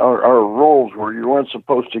 our rules were you weren't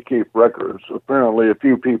supposed to keep records. Apparently a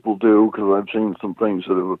few people do, because I've seen some things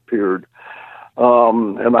that have appeared.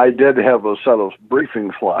 And I did have a set of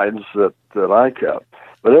briefing slides that I kept.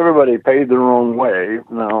 But everybody paid their own way.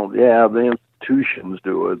 Now, the institutions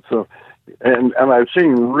do it. So, and I've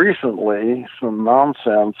seen recently some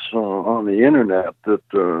nonsense on the internet that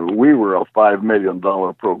we were a $5 million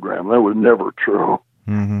program. That was never true.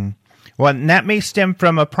 Mm-hmm. Well, and that may stem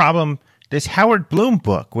from a problem, this Howard Bloom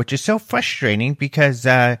book, which is so frustrating because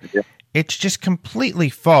it's just completely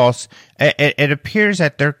false. It appears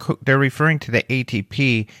that they're referring to the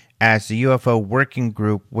ATP as the UFO working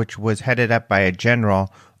group, which was headed up by a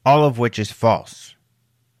general, all of which is false.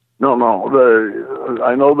 No.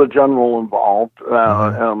 I know the general involved,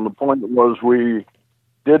 and the point was we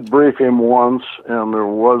did brief him once, and there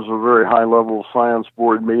was a very high-level science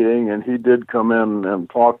board meeting, and he did come in and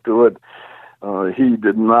talk to it. He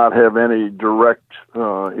did not have any direct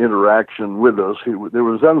interaction with us. There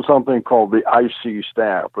was then something called the IC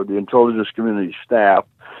staff, or the Intelligence Community Staff,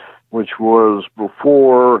 which was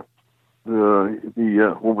before the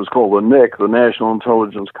what was called the NIC, the National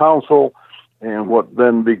Intelligence Council, and what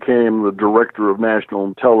then became the Director of National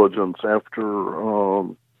Intelligence after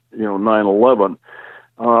 9/11.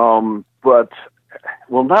 But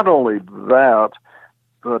not only that,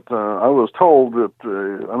 but I was told that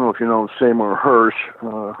I don't know if you know Seymour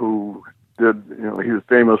Hersh, who did, he was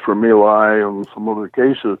famous for My Lai and some other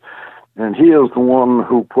cases, and he is the one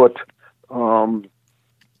who put them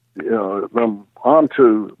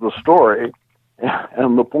onto the story.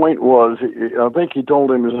 And the point was, I think he told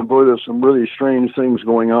him, boy, there's some really strange things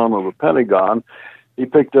going on at the Pentagon. He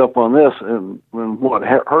picked up on this, and what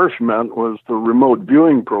Hirsch meant was the remote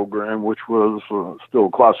viewing program, which was still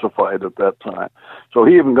classified at that time. So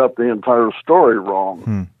he even got the entire story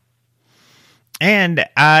wrong. And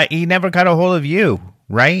he never got a hold of you,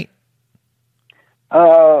 right?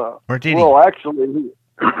 Or did he? Well, actually,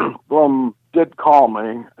 Blum did call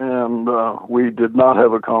me, and we did not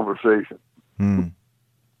have a conversation.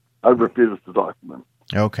 I refused to talk to him.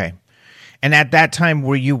 Okay. And at that time,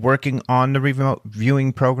 were you working on the remote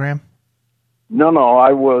viewing program? No,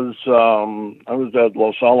 I was at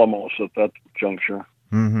Los Alamos at that juncture.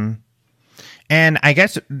 Mm-hmm. And I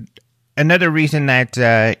guess another reason that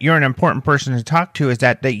you're an important person to talk to is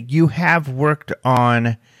that you have worked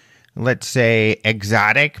on, let's say,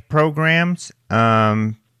 exotic programs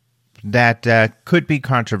that could be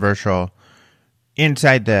controversial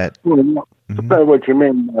inside the... Depends what you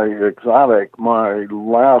mean by exotic. My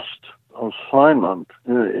last assignment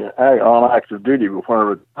on active duty before I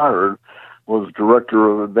retired was Director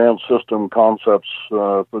of Advanced System Concepts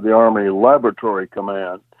for the Army Laboratory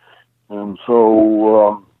Command. And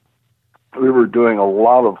so we were doing a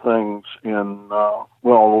lot of things in,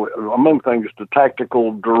 among things, the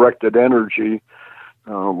tactical directed energy,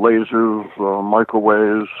 lasers,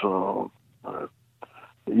 microwaves,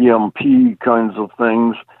 EMP kinds of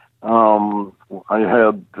things. I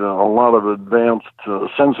had a lot of advanced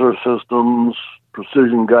sensor systems,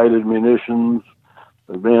 precision-guided munitions,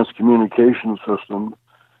 advanced communication systems.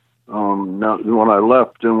 Now, when I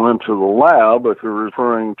left and went to the lab, if you're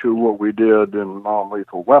referring to what we did in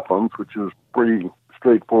non-lethal weapons, which is pretty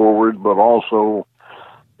straightforward, but also,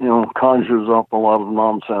 conjures up a lot of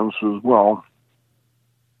nonsense as well.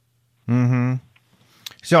 Mm-hmm.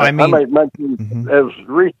 So, I might mention, as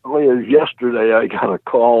recently as yesterday, I got a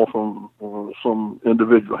call from some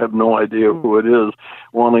individual, I have no idea who it is,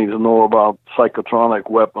 wanting to know about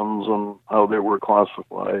psychotronic weapons and how they were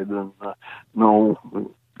classified. And no, the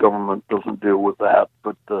government doesn't deal with that,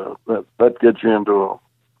 but that gets you into a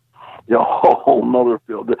whole nother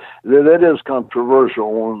field. That is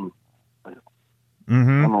controversial, and I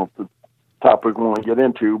don't know if the topic we want to get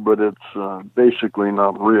into, but it's basically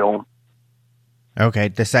not real. Okay,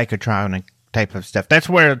 the psychotronic type of stuff. That's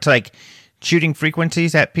where it's like shooting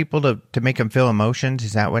frequencies at people to make them feel emotions.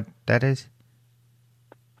 Is that what that is?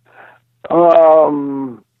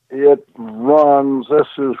 It runs, this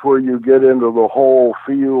is where you get into the whole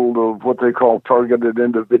field of what they call targeted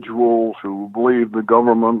individuals who believe the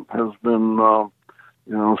government has been,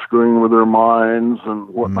 screwing with their minds and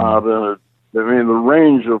whatnot. And the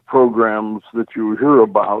range of programs that you hear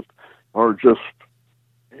about are just,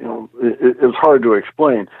 it's hard to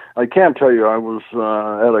explain. I can tell you I was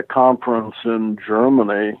at a conference in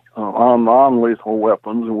Germany on non-lethal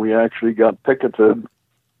weapons, and we actually got picketed,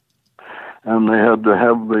 and they had to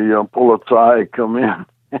have the Polizei come in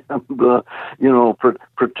and,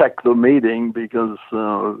 protect the meeting because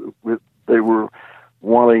they were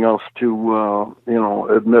wanting us to,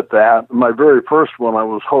 admit that. My very first one I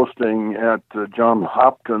was hosting at Johns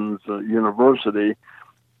Hopkins University,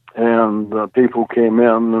 and people came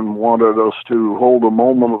in and wanted us to hold a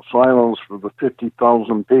moment of silence for the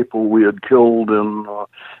 50,000 people we had killed in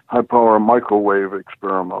high-power microwave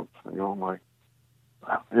experiments.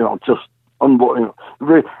 Just unbelievable.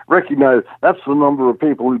 Recognize that's the number of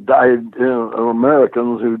people who died,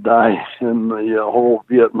 Americans who died in the whole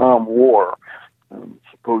Vietnam War, and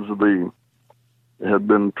supposedly had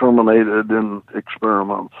been terminated in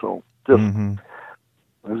experiments. So just.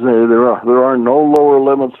 There are no lower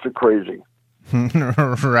limits to crazy.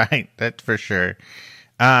 Right, that's for sure.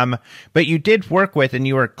 But you did work with, and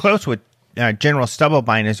you were close with General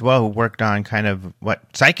Stubblebine as well, who worked on kind of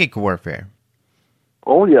psychic warfare.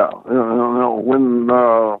 Oh yeah, when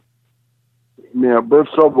Bert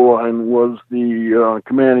Stubblebine was the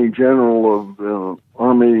commanding general of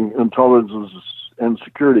Army Intelligence and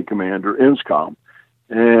Security Commander, INSCOM.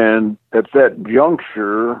 And at that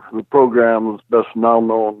juncture, the program was best now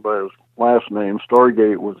known by his last name,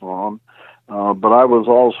 Stargate, was on. But I was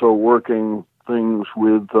also working things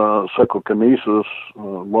with psychokinesis,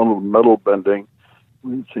 one of metal bending.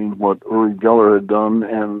 We'd seen what Uri Geller had done,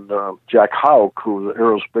 and Jack Houck, who was an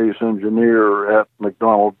aerospace engineer at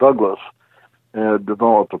McDonnell Douglas, had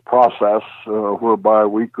developed a process whereby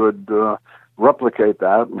we could replicate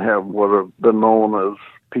that and have what have been known as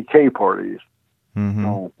PK parties.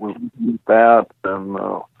 with that, and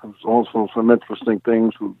there's also some interesting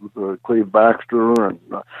things with Cleve Baxter, and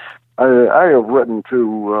I have written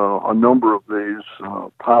to a number of these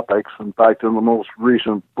topics. In fact, in the most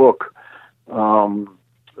recent book,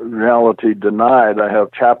 Reality Denied, I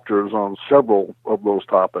have chapters on several of those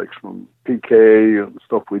topics, from PK and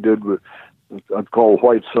stuff we did with, I'd call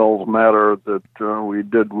White Cells Matter, that we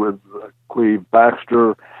did with Cleve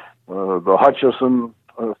Baxter, the Hutchison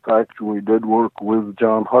effect, we did work with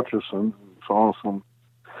John Hutchison, saw some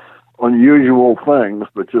unusual things,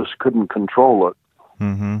 but just couldn't control it.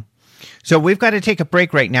 Mm-hmm. So we've got to take a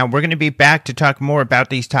break right now. We're going to be back to talk more about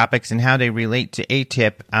these topics and how they relate to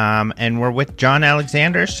ATIP. And we're with John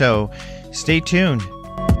Alexander, so stay tuned.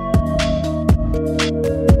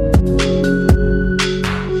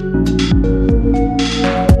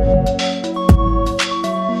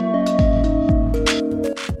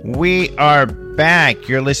 We are back.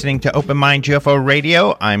 You're listening to Open Mind UFO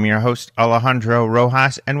Radio. I'm your host, Alejandro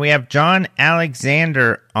Rojas, and we have John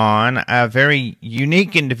Alexander on, a very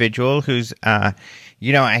unique individual who's, I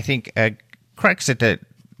think crux at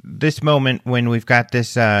this moment when we've got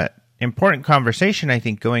this important conversation, I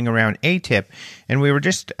think, going around ATIP. And we were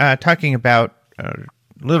just talking about a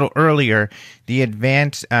little earlier the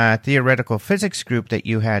advanced theoretical physics group that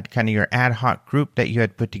you had, kind of your ad hoc group that you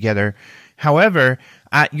had put together. However,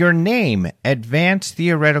 your name, Advanced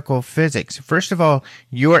Theoretical Physics. First of all,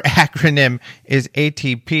 your acronym is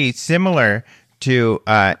ATP, similar to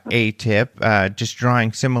ATIP, just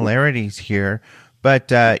drawing similarities here.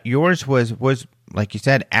 But yours was, like you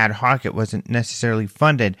said, ad hoc. It wasn't necessarily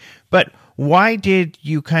funded. But why did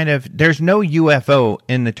you there's no UFO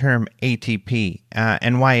in the term ATP,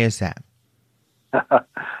 and why is that?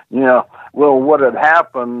 Yeah. Well, what had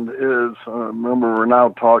happened is, remember, we're now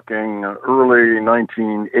talking early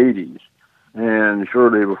 1980s, and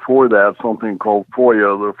shortly before that, something called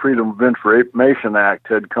FOIA, the Freedom of Information Act,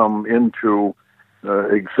 had come into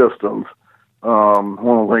existence. One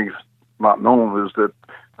of the things not known is that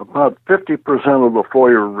about 50% of the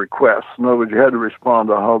FOIA requests, in other words, you had to respond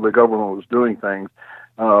to how the government was doing things,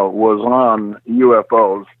 was on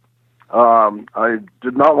UFOs. I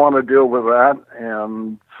did not want to deal with that,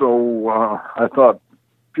 and so I thought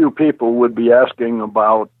few people would be asking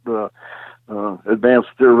about advanced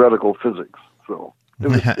theoretical physics. So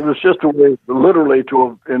it was just a way, literally,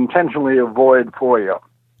 to intentionally avoid FOIA.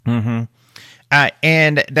 Mm-hmm.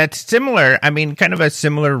 And that's similar. I mean, kind of a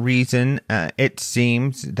similar reason, it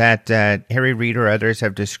seems, that Harry Reid or others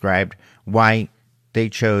have described why they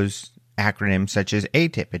chose acronyms such as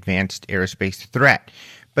ATIP, Advanced Aerospace Threat.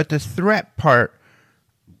 But the threat part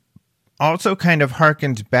also kind of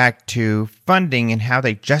harkens back to funding and how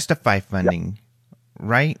they justify funding,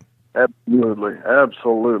 right?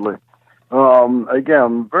 Absolutely.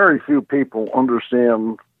 Again, very few people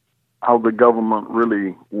understand how the government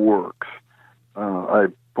really works. I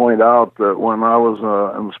point out that when I was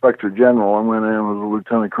an inspector general, I went in as a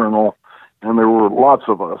lieutenant colonel, and there were lots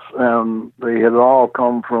of us, and they had all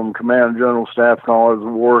come from Command General Staff College,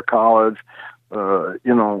 War College,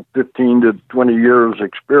 15 to 20 years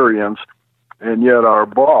experience, and yet our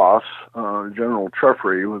boss, General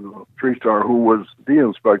Treffry, with a 3-star, who was the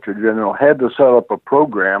Inspector General, had to set up a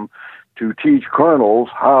program to teach colonels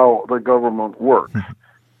how the government works.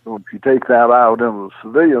 So if you take that out in the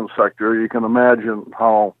civilian sector, you can imagine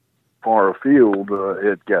how far afield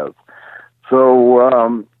it gets. So,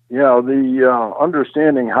 the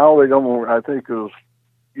understanding how the government, I think, is,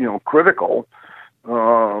 critical.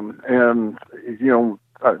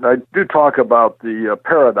 I do talk about the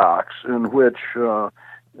paradox in which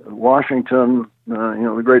Washington,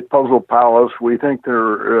 the great puzzle palace, we think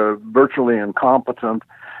they're virtually incompetent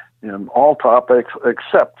in all topics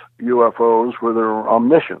except UFOs, where they're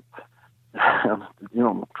omniscient.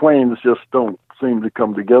 Twains just don't seem to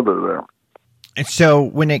come together there. So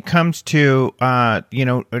when it comes to,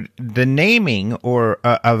 the naming or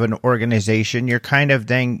of an organization, you're kind of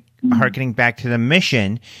then harkening back to the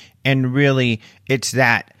mission, and really it's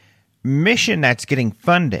that mission that's getting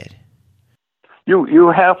funded. You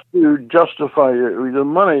have to justify the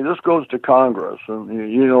money. This goes to Congress, and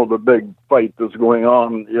the big fight that's going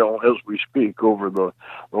on, as we speak over the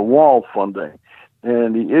wall funding.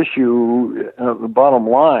 And the issue, the bottom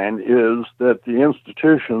line, is that the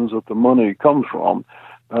institutions that the money comes from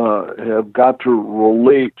have got to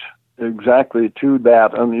relate exactly to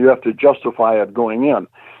that, and you have to justify it going in.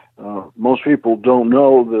 Most people don't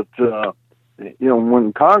know that,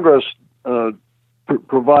 when Congress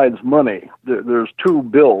provides money, there's two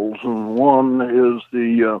bills, and one is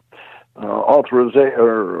the authorization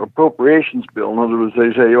or appropriations bill. In other words,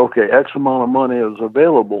 they say, okay, X amount of money is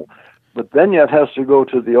available But then it has to go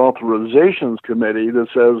to the authorizations committee that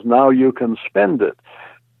says now you can spend it.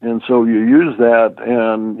 And so you use that,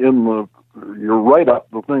 and in your write-up,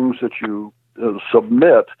 the things that you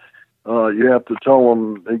submit, you have to tell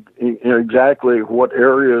them exactly what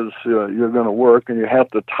areas you're going to work, and you have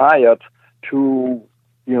to tie it to,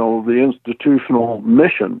 the institutional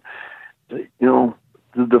mission.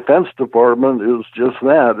 The Defense Department is just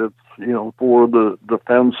that. It's, for the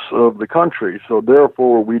defense of the country. So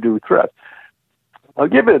therefore, we do threat. I'll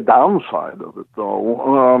give you a downside of it,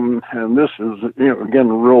 though, and this is, again,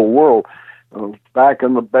 the real world. Back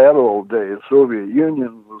in the bad old days, Soviet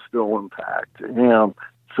Union was still intact, and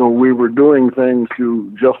so we were doing things to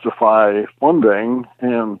justify funding.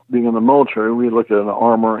 And being in the military, we looked at an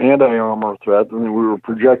anti-armor threat, and we were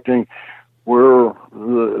projecting where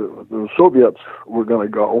the Soviets were going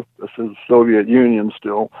to go. This is Soviet Union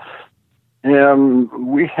still. And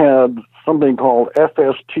we had something called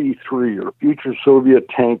FST-3, or Future Soviet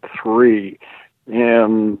Tank 3.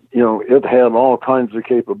 And, it had all kinds of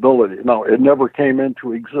capability. Now, it never came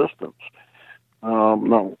into existence.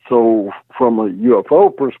 No. So from a UFO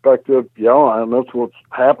perspective, yeah, and that's what's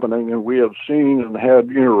happening. And we have seen and had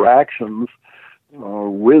interactions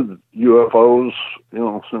with UFOs,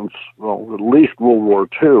 since, at least World War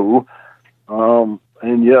II,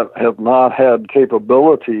 and yet have not had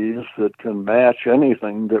capabilities that can match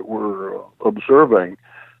anything that we're observing.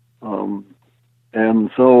 And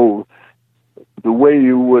so the way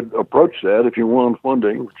you would approach that if you wanted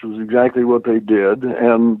funding, which is exactly what they did,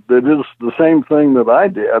 and it is the same thing that I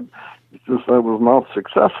did, it's just I was not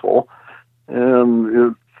successful,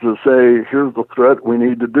 and to say, here's the threat, we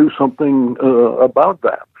need to do something about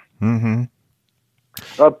that. Mm-hmm.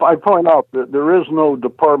 I point out that there is no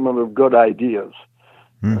Department of Good Ideas.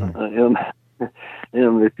 Mm-hmm.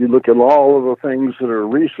 And if you look at all of the things that are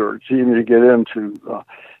researched, even you get into,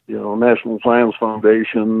 National Science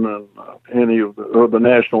Foundation and any of the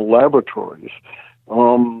national laboratories,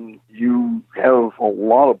 you have a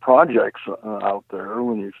lot of projects out there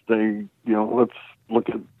when you say, let's look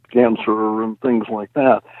at cancer and things like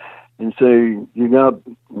that, and say you got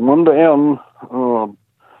 1 to N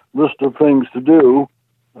list of things to do.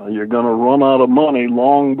 You're going to run out of money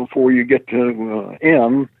long before you get to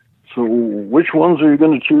N. So which ones are you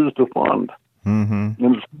going to choose to fund? Mm-hmm.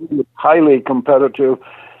 And it's highly competitive,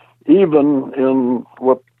 even in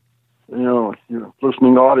what your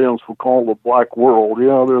listening audience will call the black world.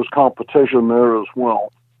 There's competition there as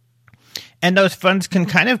well. And those funds can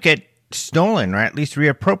kind of get stolen, or at least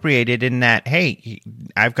reappropriated, in that, hey,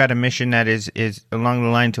 I've got a mission that is along the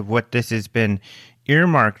lines of what this has been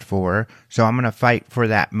earmarked for, so I'm going to fight for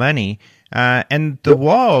that money. And the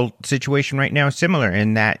wall situation right now is similar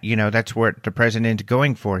in that, that's what the president is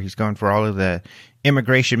going for. He's going for all of the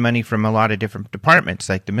immigration money from a lot of different departments,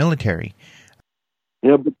 like the military.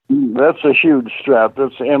 Yeah, but that's a huge strap.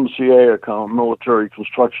 That's the MCA account, military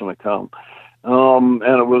construction account. And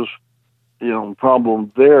it was,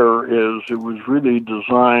 problem there is it was really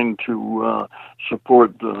designed to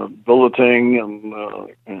support the billeting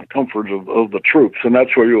and comfort of the troops, and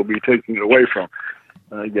that's where you'll be taking it away from.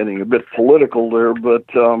 Getting a bit political there, but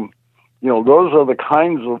those are the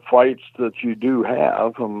kinds of fights that you do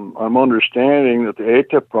have. I'm understanding that the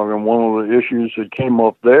ATIP program, one of the issues that came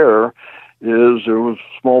up there is there was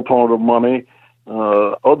a small amount of money.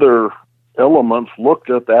 Other elements looked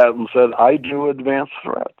at that and said, I do advanced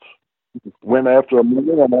threats. Went after a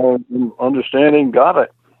million, and understanding, got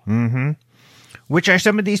it. Mm-hmm. Which are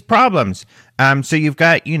some of these problems? So you've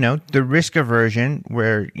got, the risk aversion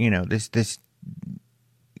where, this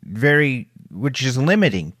very, which is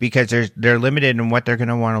limiting because they're limited in what they're going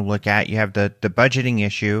to want to look at. You have the budgeting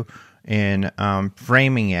issue in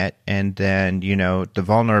framing it, and then the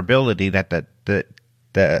vulnerability that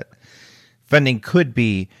the funding could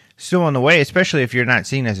be still in the way, especially if you're not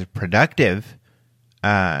seen as a productive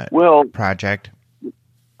project.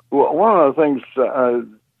 Well, one of the things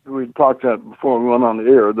we talked about before we went on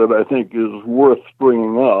the air that I think is worth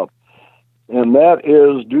bringing up, and that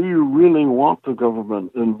is, do you really want the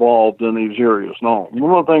government involved in these areas? No.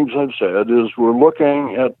 One of the things I've said is we're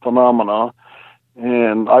looking at phenomena,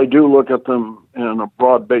 and I do look at them in a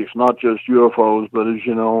broad base, not just UFOs, but as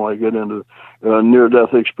you know, I get into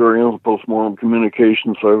near-death experience, postmortem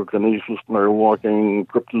communication, psychokinesis, walking,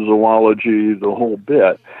 cryptozoology, the whole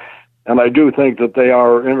bit. And I do think that they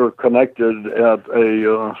are interconnected at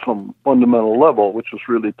some fundamental level, which is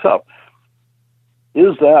really tough.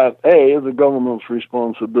 Is that, A, the government's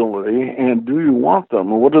responsibility, and do you want them?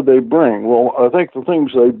 What do they bring? Well, I think the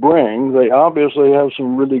things they bring, they obviously have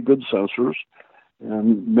some really good sensors,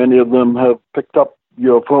 and many of them have picked up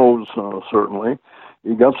UFOs, certainly.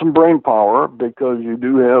 You got some brain power because you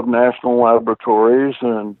do have national laboratories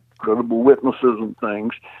and credible witnesses and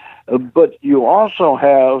things. But you also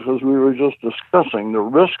have, as we were just discussing, the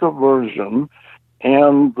risk aversion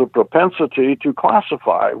and the propensity to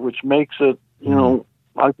classify, which makes it,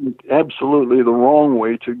 I think, absolutely the wrong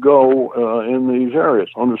way to go in these areas.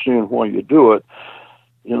 Understand why you do it.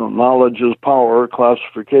 Knowledge is power.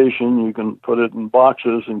 Classification, you can put it in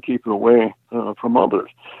boxes and keep it away from others.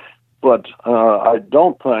 But I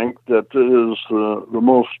don't think that it is the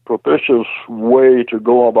most propitious way to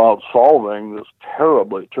go about solving this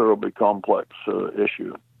terribly, terribly complex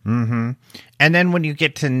issue. Mm-hmm. And then when you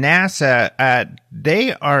get to NASA,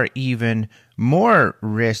 they are even more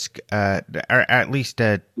risk, or at least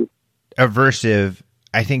aversive,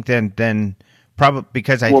 I think, than probably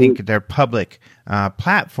because I think they're public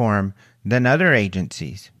platform than other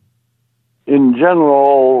agencies. In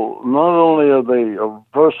general, not only are they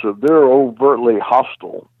aversive, they're overtly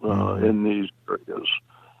hostile in these areas.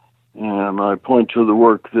 And I point to the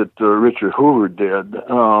work that Richard Hoover did,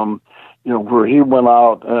 where he went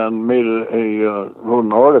out and made wrote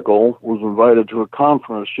an article, was invited to a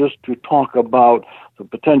conference just to talk about the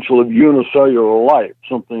potential of unicellular life,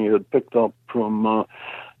 something he had picked up from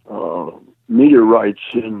meteorites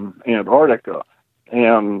in Antarctica.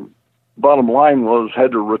 And bottom line was,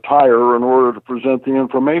 had to retire in order to present the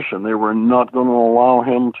information. They were not going to allow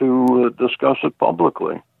him to discuss it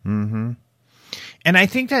publicly. Mm-hmm. And I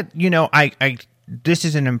think that, this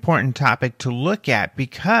is an important topic to look at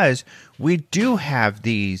because we do have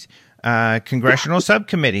these congressional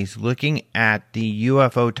subcommittees looking at the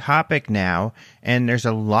UFO topic now, and there's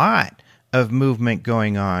a lot of movement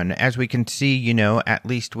going on, as we can see, at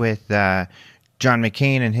least with John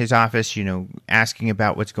McCain and his office, asking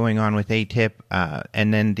about what's going on with ATIP,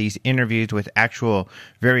 and then these interviews with actual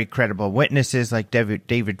very credible witnesses like David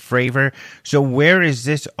Fravor. So where is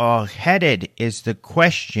this all headed is the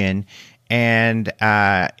question. And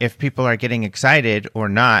if people are getting excited or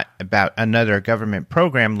not about another government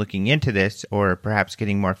program looking into this or perhaps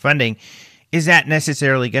getting more funding, is that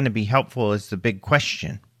necessarily going to be helpful is the big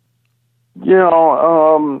question. As you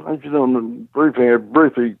know, I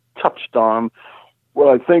briefly touched on what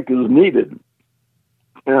I think is needed.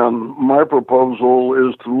 And my proposal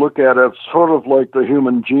is to look at it sort of like the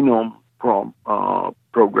Human Genome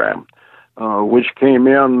Program, which came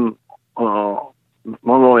in not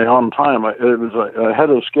only on time, it was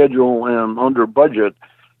ahead of schedule and under budget,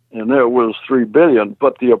 and it was $3 billion.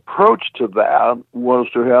 But the approach to that was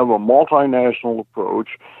to have a multinational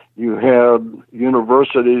approach. You had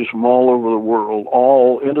universities from all over the world,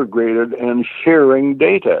 all integrated and sharing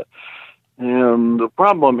data. And the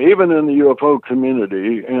problem, even in the UFO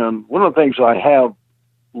community, and one of the things I have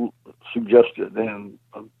suggested, and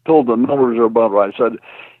until the numbers are about right, I said,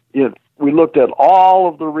 we looked at all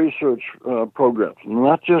of the research programs,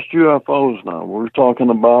 not just UFOs now. We're talking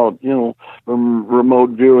about, from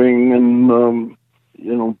remote viewing and,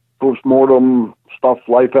 post-mortem stuff,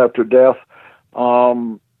 life after death,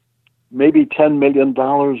 maybe $10 million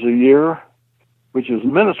a year, which is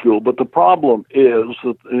minuscule. But the problem is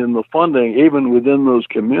that in the funding, even within those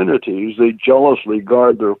communities, they jealously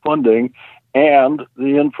guard their funding and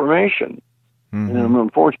the information. Mm-hmm. And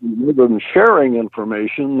unfortunately, rather than sharing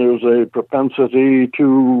information, there's a propensity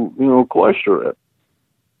to, cloister it.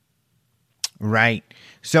 Right.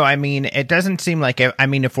 So, it doesn't seem like,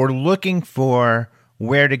 if we're looking for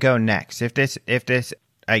where to go next, if this,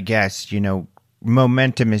 I guess,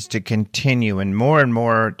 momentum is to continue and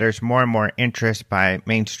more, there's more and more interest by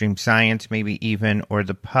mainstream science, maybe even, or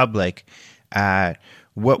the public,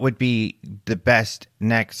 what would be the best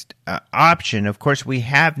next option? Of course, we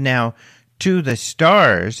have now To the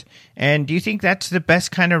Stars, and do you think that's the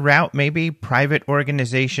best kind of route? Maybe private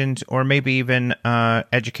organizations or maybe even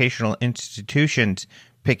educational institutions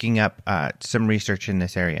picking up some research in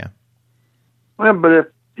this area? Well,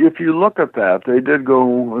 but if you look at that, they did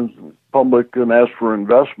go public and ask for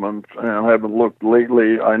investment, and I haven't looked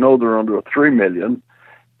lately. I know they're under $3 million,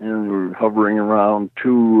 and we're hovering around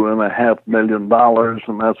 $2.5 million,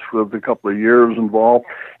 and that's with a couple of years involved,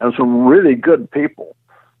 and some really good people.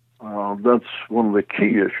 That's one of the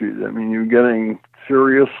key issues. You're getting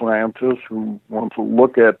serious scientists who want to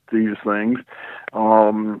look at these things.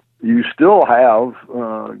 You still have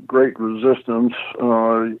great resistance.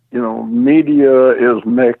 Media is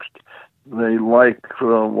mixed. They like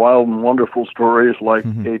wild and wonderful stories like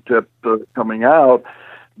ATIP coming out,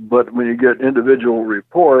 but when you get individual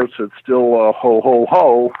reports, it's still ho, ho,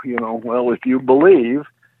 ho. Well, if you believe,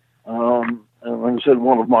 and like I said,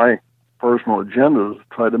 one of my personal agendas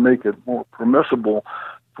try to make it more permissible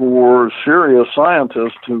for serious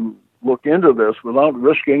scientists to look into this without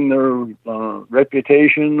risking their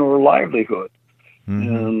reputation or livelihood.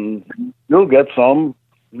 Mm-hmm. And you'll get some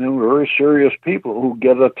very serious people who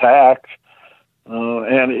get attacked.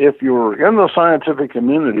 And if you're in the scientific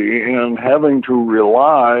community and having to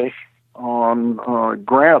rely on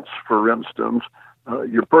grants, for instance,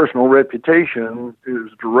 your personal reputation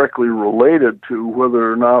is directly related to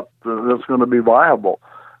whether or not that's going to be viable.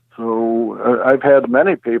 So I've had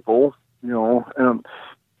many people, and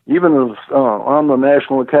even as on the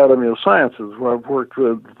National Academy of Sciences, where I've worked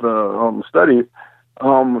with on the study,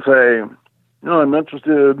 say, I'm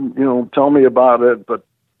interested, tell me about it, but,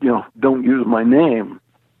 don't use my name.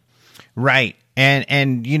 Right.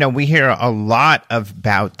 And we hear a lot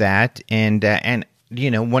about that. And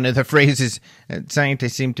one of the phrases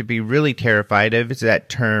scientists seem to be really terrified of is that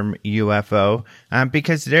term UFO,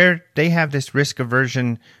 because they have this risk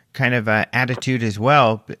aversion kind of attitude as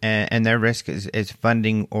well, and their risk is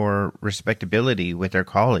funding or respectability with their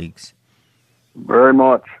colleagues. Very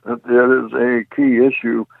much. That is a key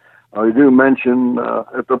issue. I do mention,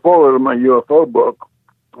 at the forward of my UFO book,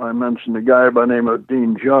 I mentioned a guy by the name of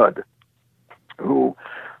Dean Judd, who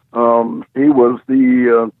he was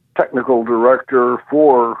the technical director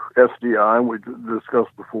for SDI. We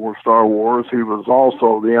discussed before Star Wars. He was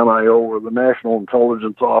also the NIO, or the National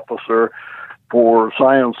Intelligence Officer, for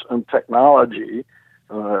Science and Technology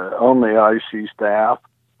on the IC staff.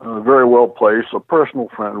 Very well placed, a personal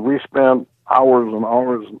friend. We spent hours and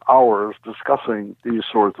hours and hours discussing these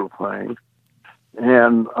sorts of things.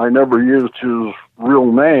 And I never used his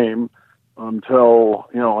real name until,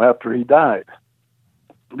 after he died,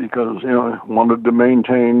 because, I wanted to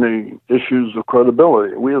maintain the issues of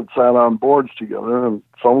credibility. We had sat on boards together, and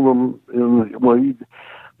some of them, he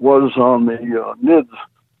was on the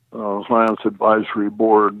NIDS Science Advisory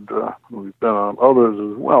Board. We've been on others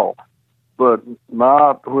as well, but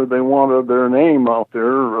not where they wanted their name out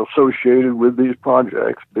there associated with these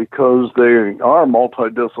projects, because they are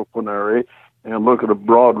multidisciplinary and look at a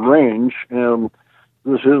broad range. And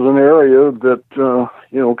this is an area that,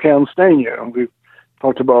 can stain you. We've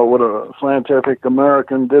talked about what a Scientific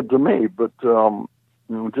American did to me, but,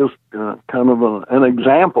 just kind of an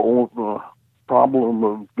example of a problem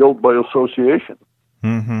of guilt by association.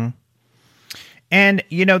 Mm-hmm. And,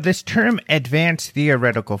 this term advanced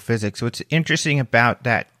theoretical physics, what's interesting about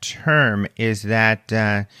that term is that,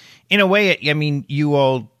 in a way, you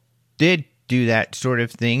all did do that sort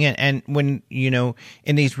of thing. And when,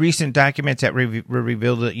 in these recent documents that were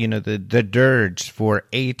revealed, the DIRGs for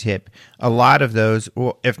ATIP, a lot of those,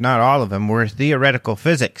 or if not all of them, were theoretical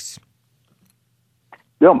physics.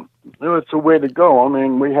 Yeah, it's a way to go.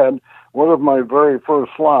 We had one of my very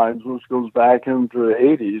first slides, which goes back into the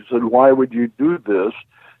 80s, and why would you do this?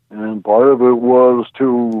 And part of it was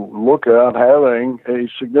to look at having a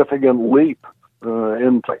significant leap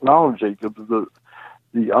in technology.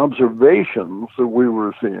 The observations that we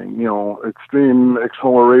were seeing, extreme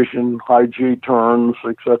acceleration, high G turns,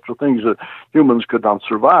 etc., things that humans could not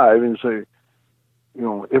survive, and say,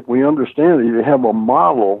 if we understand it, you have a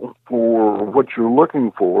model for what you're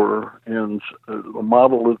looking for, and a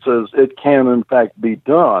model that says it can, in fact, be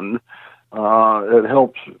done, it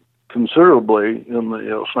helps considerably in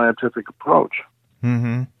the scientific approach.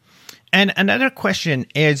 Mm-hmm. And another question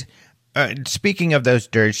is, speaking of those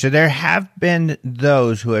DIRGs, so there have been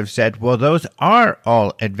those who have said, well, those are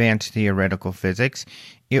all advanced theoretical physics.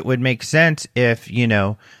 It would make sense if,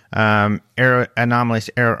 anomalous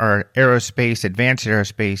aerospace, advanced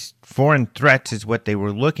aerospace, foreign threats is what they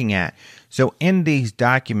were looking at. So in these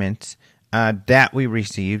documents that we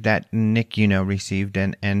received, that Nick, received,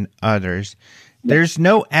 and others, there's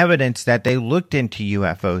no evidence that they looked into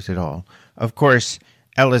UFOs at all. Of course,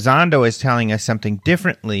 Elizondo is telling us something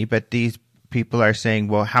differently, but these people are saying,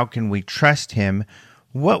 well, how can we trust him?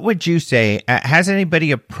 What would you say? Has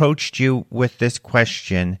anybody approached you with this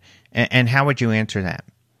question, and how would you answer that?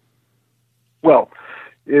 Well,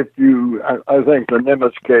 I think the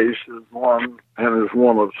Nimitz case is one, and is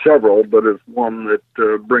one of several, but it's one that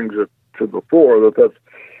brings it to the fore that that's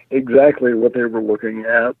exactly what they were looking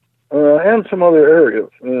at, and some other areas.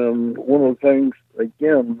 And one of the things,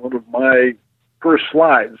 again, one of my first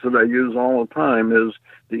slides that I use all the time is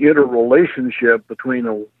the interrelationship between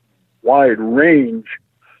a wide range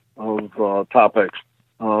of topics.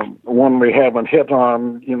 One we haven't hit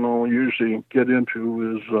on, usually get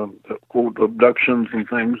into is, quote, abductions and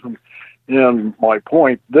things. And my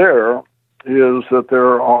point there is that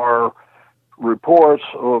there are reports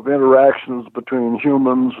of interactions between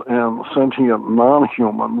humans and sentient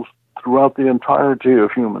non-humans throughout the entirety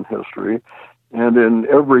of human history and in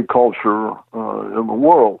every culture in the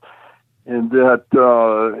world. and that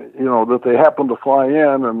that they happen to fly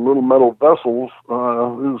in little metal vessels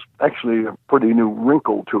is actually a pretty new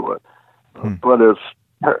wrinkle to it. But it's,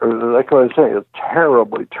 like I say, it's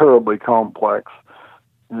terribly, terribly complex.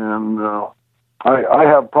 And I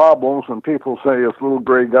have problems when people say it's little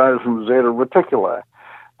gray guys from Zeta Reticuli.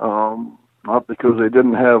 Not because they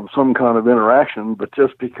didn't have some kind of interaction, but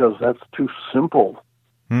just because that's too simple.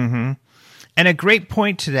 Mm-hmm. And a great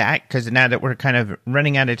point to that, because now that we're kind of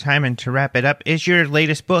running out of time, and to wrap it up, is your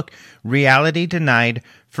latest book, Reality Denied,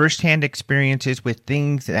 Firsthand Experiences with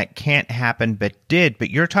Things That Can't Happen But Did. But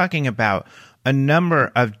you're talking about a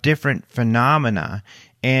number of different phenomena,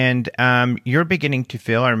 and you're beginning to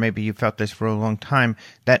feel, or maybe you felt this for a long time,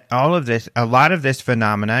 that a lot of this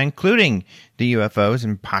phenomena, including the UFOs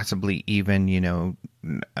and possibly even,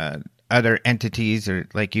 other entities, or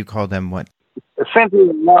like you call them, what?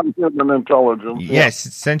 Sentient non-human intelligence. Yes,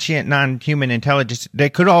 sentient non-human intelligence. They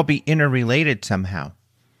could all be interrelated somehow.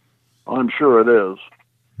 I'm sure it is.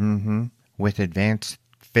 Mm-hmm. With advanced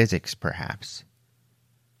physics, perhaps.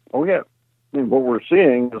 Oh, yeah. I mean, what we're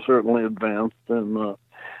seeing is certainly advanced, and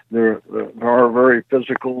there are very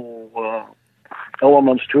physical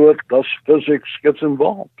elements to it, thus physics gets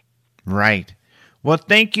involved. Right. Well,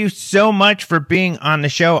 thank you so much for being on the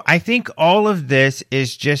show. I think all of this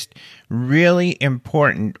is just really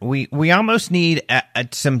important. We almost need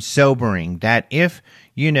some sobering, that if,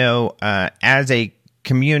 as a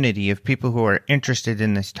community of people who are interested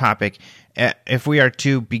in this topic, if we are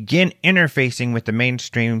to begin interfacing with the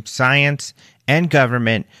mainstream science and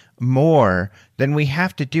government more, then we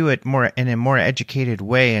have to do it more in a more educated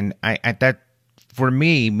way. And that, for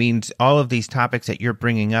me, means all of these topics that you're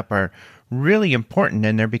bringing up are really important,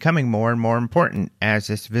 and they're becoming more and more important as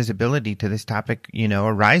this visibility to this topic,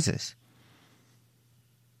 arises.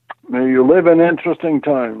 May you live in interesting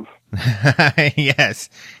times. Yes.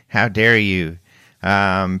 How dare you?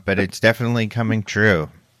 But it's definitely coming true.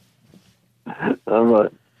 All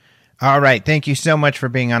right. All right. Thank you so much for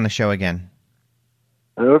being on the show again.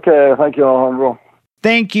 Okay. Thank you, Alejandro.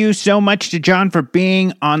 Thank you so much to John for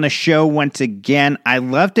being on the show once again. I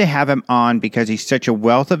love to have him on because he's such a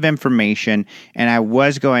wealth of information, and I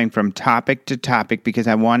was going from topic to topic because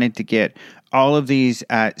I wanted to get all of these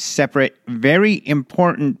separate, very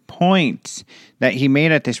important points that he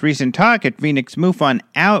made at this recent talk at Phoenix MUFON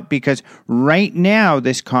out, because right now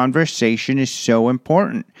this conversation is so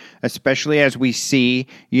important, especially as we see,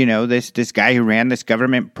 this guy who ran this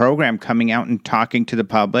government program coming out and talking to the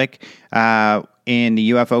public. In the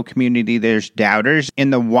UFO community, there's doubters. In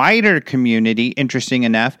the wider community, interesting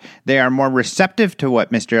enough, they are more receptive to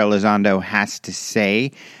what Mr. Elizondo has to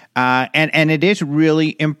say. And it is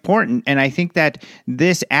really important. And I think that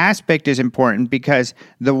this aspect is important because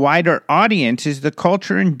the wider audience is the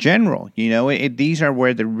culture in general. These are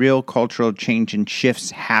where the real cultural change and shifts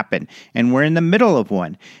happen. And we're in the middle of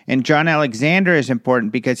one. And John Alexander is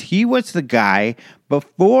important because he was the guy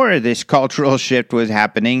before this cultural shift was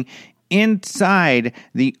happening inside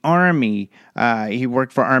the Army. He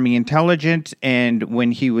worked for Army intelligence, and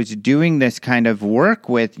when he was doing this kind of work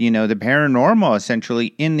with, the paranormal, essentially,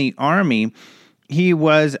 in the Army, he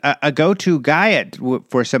was a go-to guy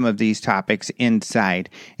for some of these topics inside.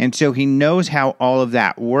 And so he knows how all of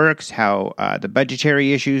that works, how the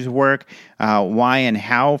budgetary issues work, why and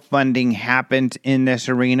how funding happens in this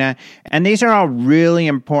arena. And these are all really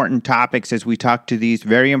important topics as we talk to these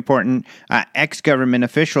very important ex-government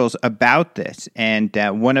officials about this. And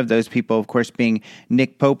one of those people, of course, being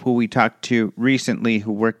Nick Pope, who we talked to recently,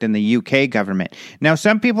 who worked in the UK government. Now,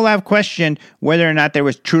 some people have questioned whether or not there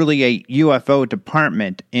was truly a UFO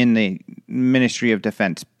department in the Ministry of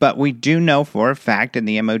Defense. But we do know for a fact, and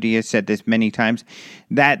the MOD has said this many times,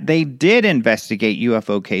 that they did investigate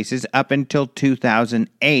UFO cases up until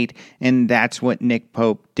 2008, and that's what Nick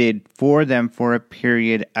Pope did for them for a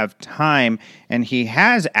period of time. And he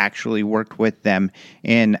has actually worked with them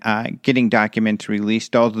in getting documents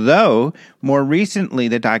released, although more recently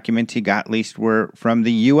the documents he got released were from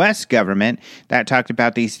the U.S. government that talked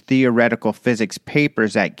about these theoretical physics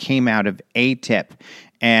papers that came out of ATIP.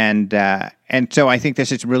 And so I think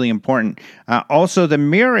this is really important. Also, the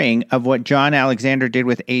mirroring of what John Alexander did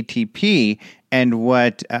with ATP and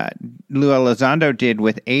what Lou Elizondo did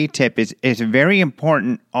with ATIP is very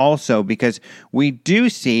important also, because we do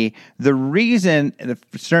see the reason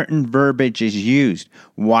certain verbiage is used,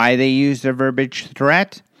 why they use the verbiage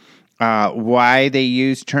threat, why they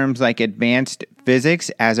use terms like advanced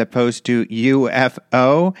physics as opposed to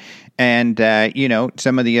UFO. And,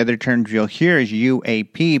 some of the other terms you'll hear is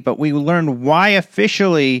UAP, but we learned why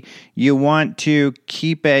officially you want to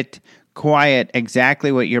keep it quiet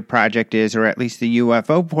exactly what your project is, or at least the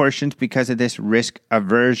UFO portions, because of this risk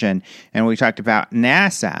aversion. And we talked about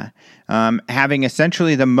NASA having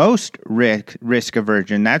essentially the most risk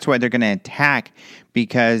aversion. That's why they're going to attack,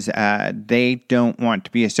 because they don't want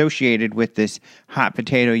to be associated with this hot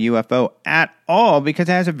potato UFO at all, because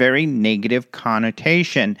it has a very negative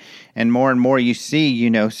connotation. And more you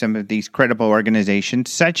see, some of these credible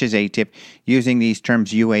organizations, such as AATIP, using these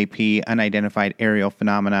terms UAP, unidentified aerial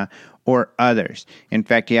phenomena, or others. In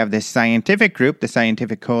fact, you have this scientific group, the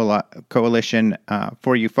Scientific Coalition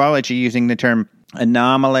for Ufology, using the term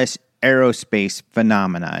anomalous aerospace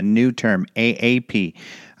phenomena, a new term, AAP,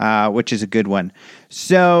 which is a good one.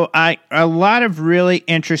 So a lot of really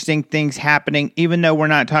interesting things happening. Even though we're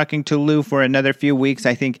not talking to Lou for another few weeks,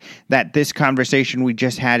 I think that this conversation we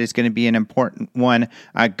just had is going to be an important one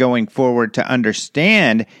going forward to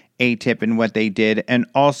understand AATIP and what they did, and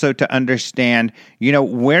also to understand,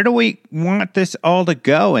 where do we want this all to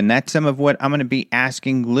go? And that's some of what I'm going to be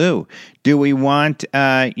asking Lou. Do we want,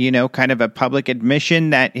 kind of a public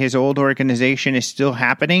admission that his old organization is still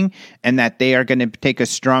happening and that they are going to take a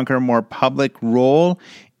stronger, more public role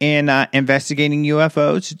in investigating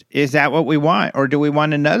UFOs? Is that what we want? Or do we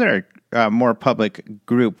want another more public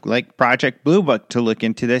group like Project Blue Book to look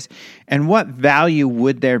into this? And what value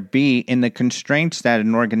would there be in the constraints that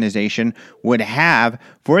an organization would have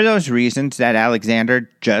for those reasons that Alexander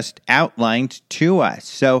just outlined to us?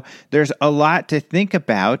 So there's a lot to think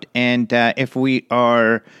about. And if we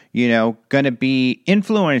are, going to be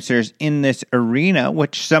influencers in this arena,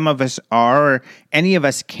 which some of us are, or any of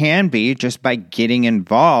us can be just by getting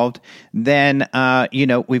involved, then,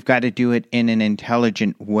 we've got to do it in an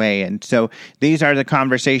intelligent way. And so these are the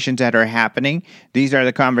conversations that are happening. These are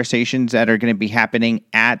the conversations that are going to be happening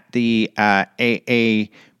at the AAPC,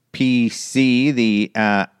 the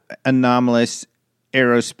Anomalous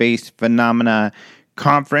Aerospace Phenomena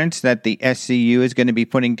Conference that the SCU is going to be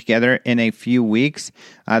putting together in a few weeks,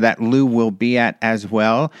 that Lou will be at as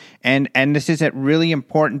well. And this is really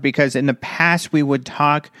important, because in the past we would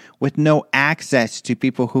talk with no access to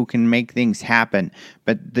people who can make things happen.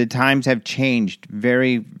 But the times have changed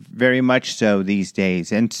very, very much so these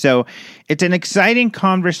days. And so it's an exciting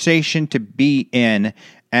conversation to be in.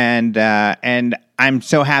 And I'm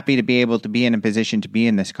so happy to be able to be in a position to be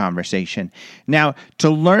in this conversation. Now,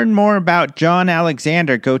 to learn more about John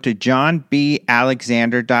Alexander, go to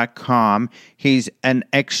johnbalexander.com. He's an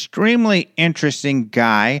extremely interesting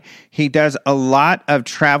guy. He does a lot of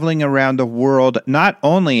traveling around the world, not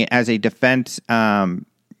only as a defense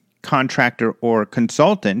contractor or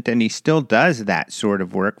consultant, and he still does that sort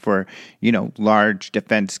of work for, large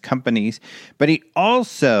defense companies, but he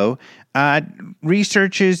also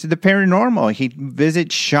researches the paranormal. He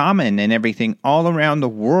visits shaman and everything all around the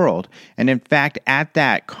world. And in fact, at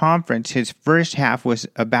that conference, his first half was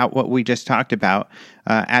about what we just talked about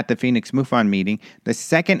at the Phoenix MUFON meeting. The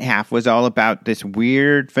second half was all about this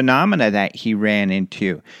weird phenomena that he ran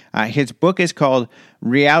into. His book is called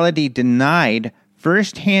Reality Denied: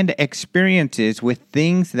 First-Hand Experiences with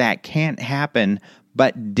Things That Can't Happen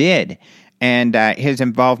But Did. And his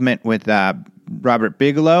involvement with Robert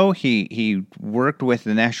Bigelow, he worked with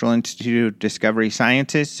the National Institute of Discovery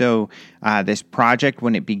Sciences. So this project,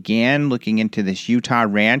 when it began, looking into this Utah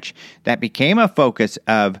ranch, that became a focus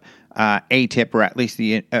of AATIP, or at least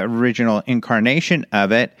the original incarnation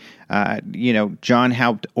of it. John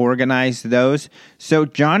helped organize those. So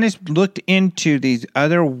John has looked into these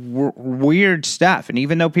other weird stuff. And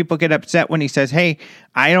even though people get upset when he says, hey,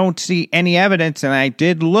 I don't see any evidence, and I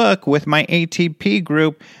did look with my ATP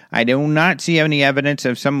group, I do not see any evidence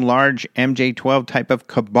of some large MJ-12 type of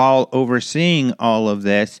cabal overseeing all of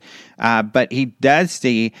this. But he does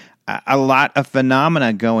see a lot of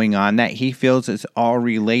phenomena going on that he feels is all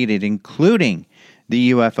related, including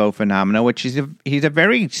the UFO phenomena, which he's a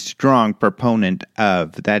very strong proponent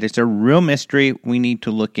of. That it's a real mystery we need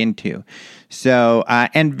to look into. So,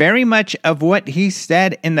 and very much of what he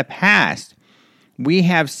said in the past, we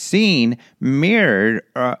have seen mirrored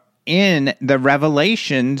in the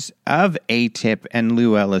revelations of AATIP and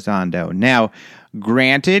Lou Elizondo. Now,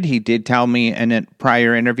 granted, he did tell me in a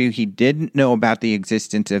prior interview he didn't know about the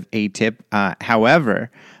existence of AATIP. However,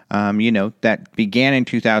 that began in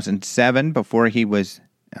 2007 before he was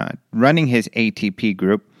running his ATP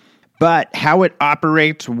group. but how it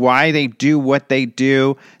operates, why they do what they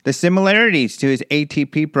do, the similarities to his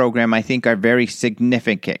ATP program, I think, are very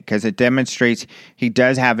significant because it demonstrates he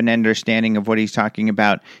does have an understanding of what he's talking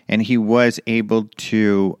about, and he was able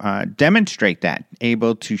to demonstrate that,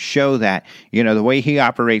 able to show that, the way he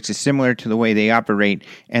operates is similar to the way they operate,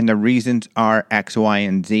 and the reasons are X, Y,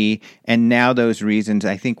 and Z. And now those reasons,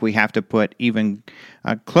 I think we have to put even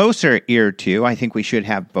a closer ear to. I think we should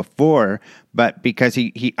have before, but because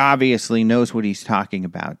he obviously knows what he's talking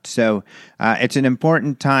about. So it's an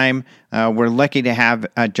important time. We're lucky to have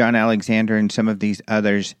John Alexander and some of these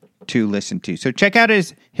others to listen to. So check out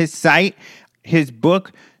his site. His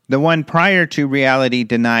book, the one prior to Reality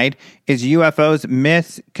Denied, is UFOs,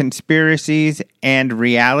 Myths, Conspiracies, and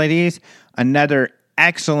Realities. Another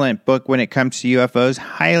excellent book when it comes to UFOs.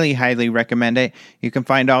 Highly, highly recommend it. You can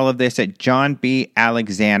find all of this at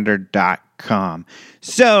johnbalexander.com.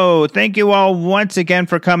 So, thank you all once again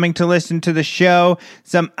for coming to listen to the show.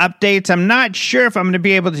 Some updates. I'm not sure if I'm going to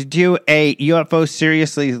be able to do a UFO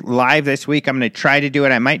Seriously live this week. I'm going to try to do it.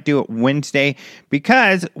 I might do it Wednesday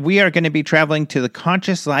because we are going to be traveling to the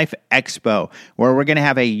Conscious Life Expo, where we're going to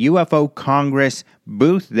have a UFO Congress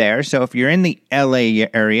booth there. So if you're in the LA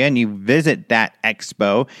area and you visit that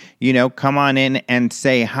expo, come on in and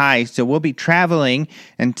say hi. So we'll be traveling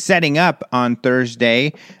and setting up on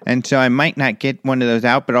Thursday. And so I might not get one of those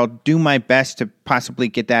out, but I'll do my best to possibly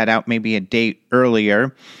get that out maybe a day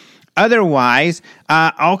earlier. Otherwise,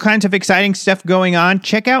 all kinds of exciting stuff going on.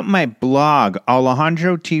 Check out my blog,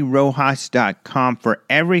 alejandrotrojas.com, for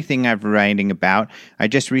everything I'm writing about. I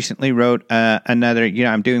just recently wrote another,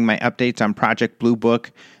 I'm doing my updates on Project Blue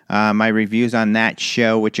Book, my reviews on that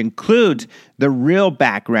show, which includes the real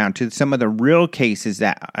background to some of the real cases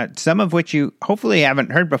that some of which you hopefully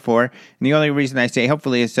haven't heard before. And the only reason I say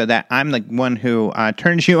hopefully is so that I'm the one who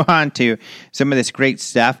turns you on to some of this great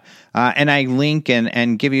stuff. And I link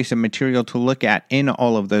and give you some material to look at in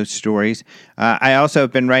all of those stories. I also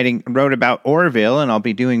have been wrote about Orville, and I'll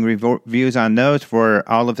be doing reviews on those for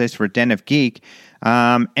all of this for Den of Geek.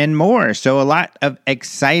 And more. So a lot of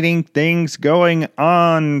exciting things going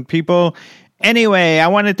on, people. Anyway, I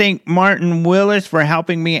want to thank Martin Willis for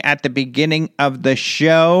helping me at the beginning of the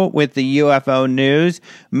show with the UFO news,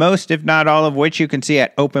 most, if not all of which you can see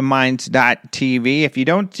at openminds.tv. If you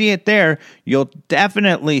don't see it there, you'll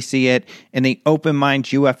definitely see it in the Open Minds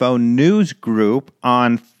UFO news group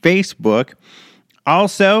on Facebook.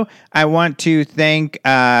 Also, I want to thank,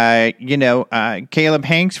 Caleb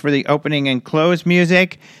Hanks for the opening and close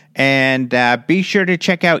music. And be sure to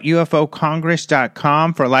check out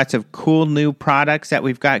ufocongress.com for lots of cool new products that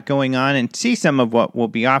we've got going on and see some of what we'll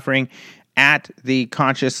be offering at the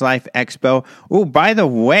Conscious Life Expo. Oh, by the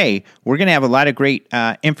way, we're going to have a lot of great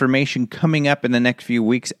information coming up in the next few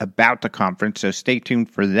weeks about the conference, so stay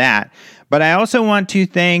tuned for that. But I also want to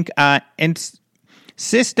thank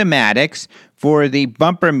Systematics for the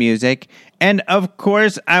bumper music. And of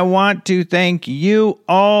course, I want to thank you,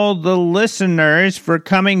 all the listeners, for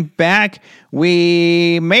coming back.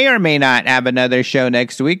 We may or may not have another show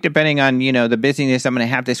next week, depending on, the busyness I'm going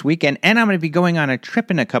to have this weekend. And I'm going to be going on a trip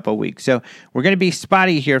in a couple weeks. So we're going to be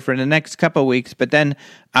spotty here for the next couple weeks. But then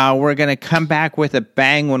we're going to come back with a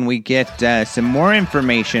bang when we get some more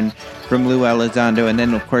information from Lou Elizondo. And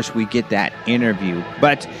then, of course, we get that interview.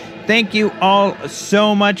 But thank you all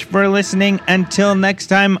so much for listening. Until next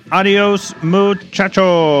time, adios,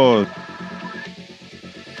 muchachos.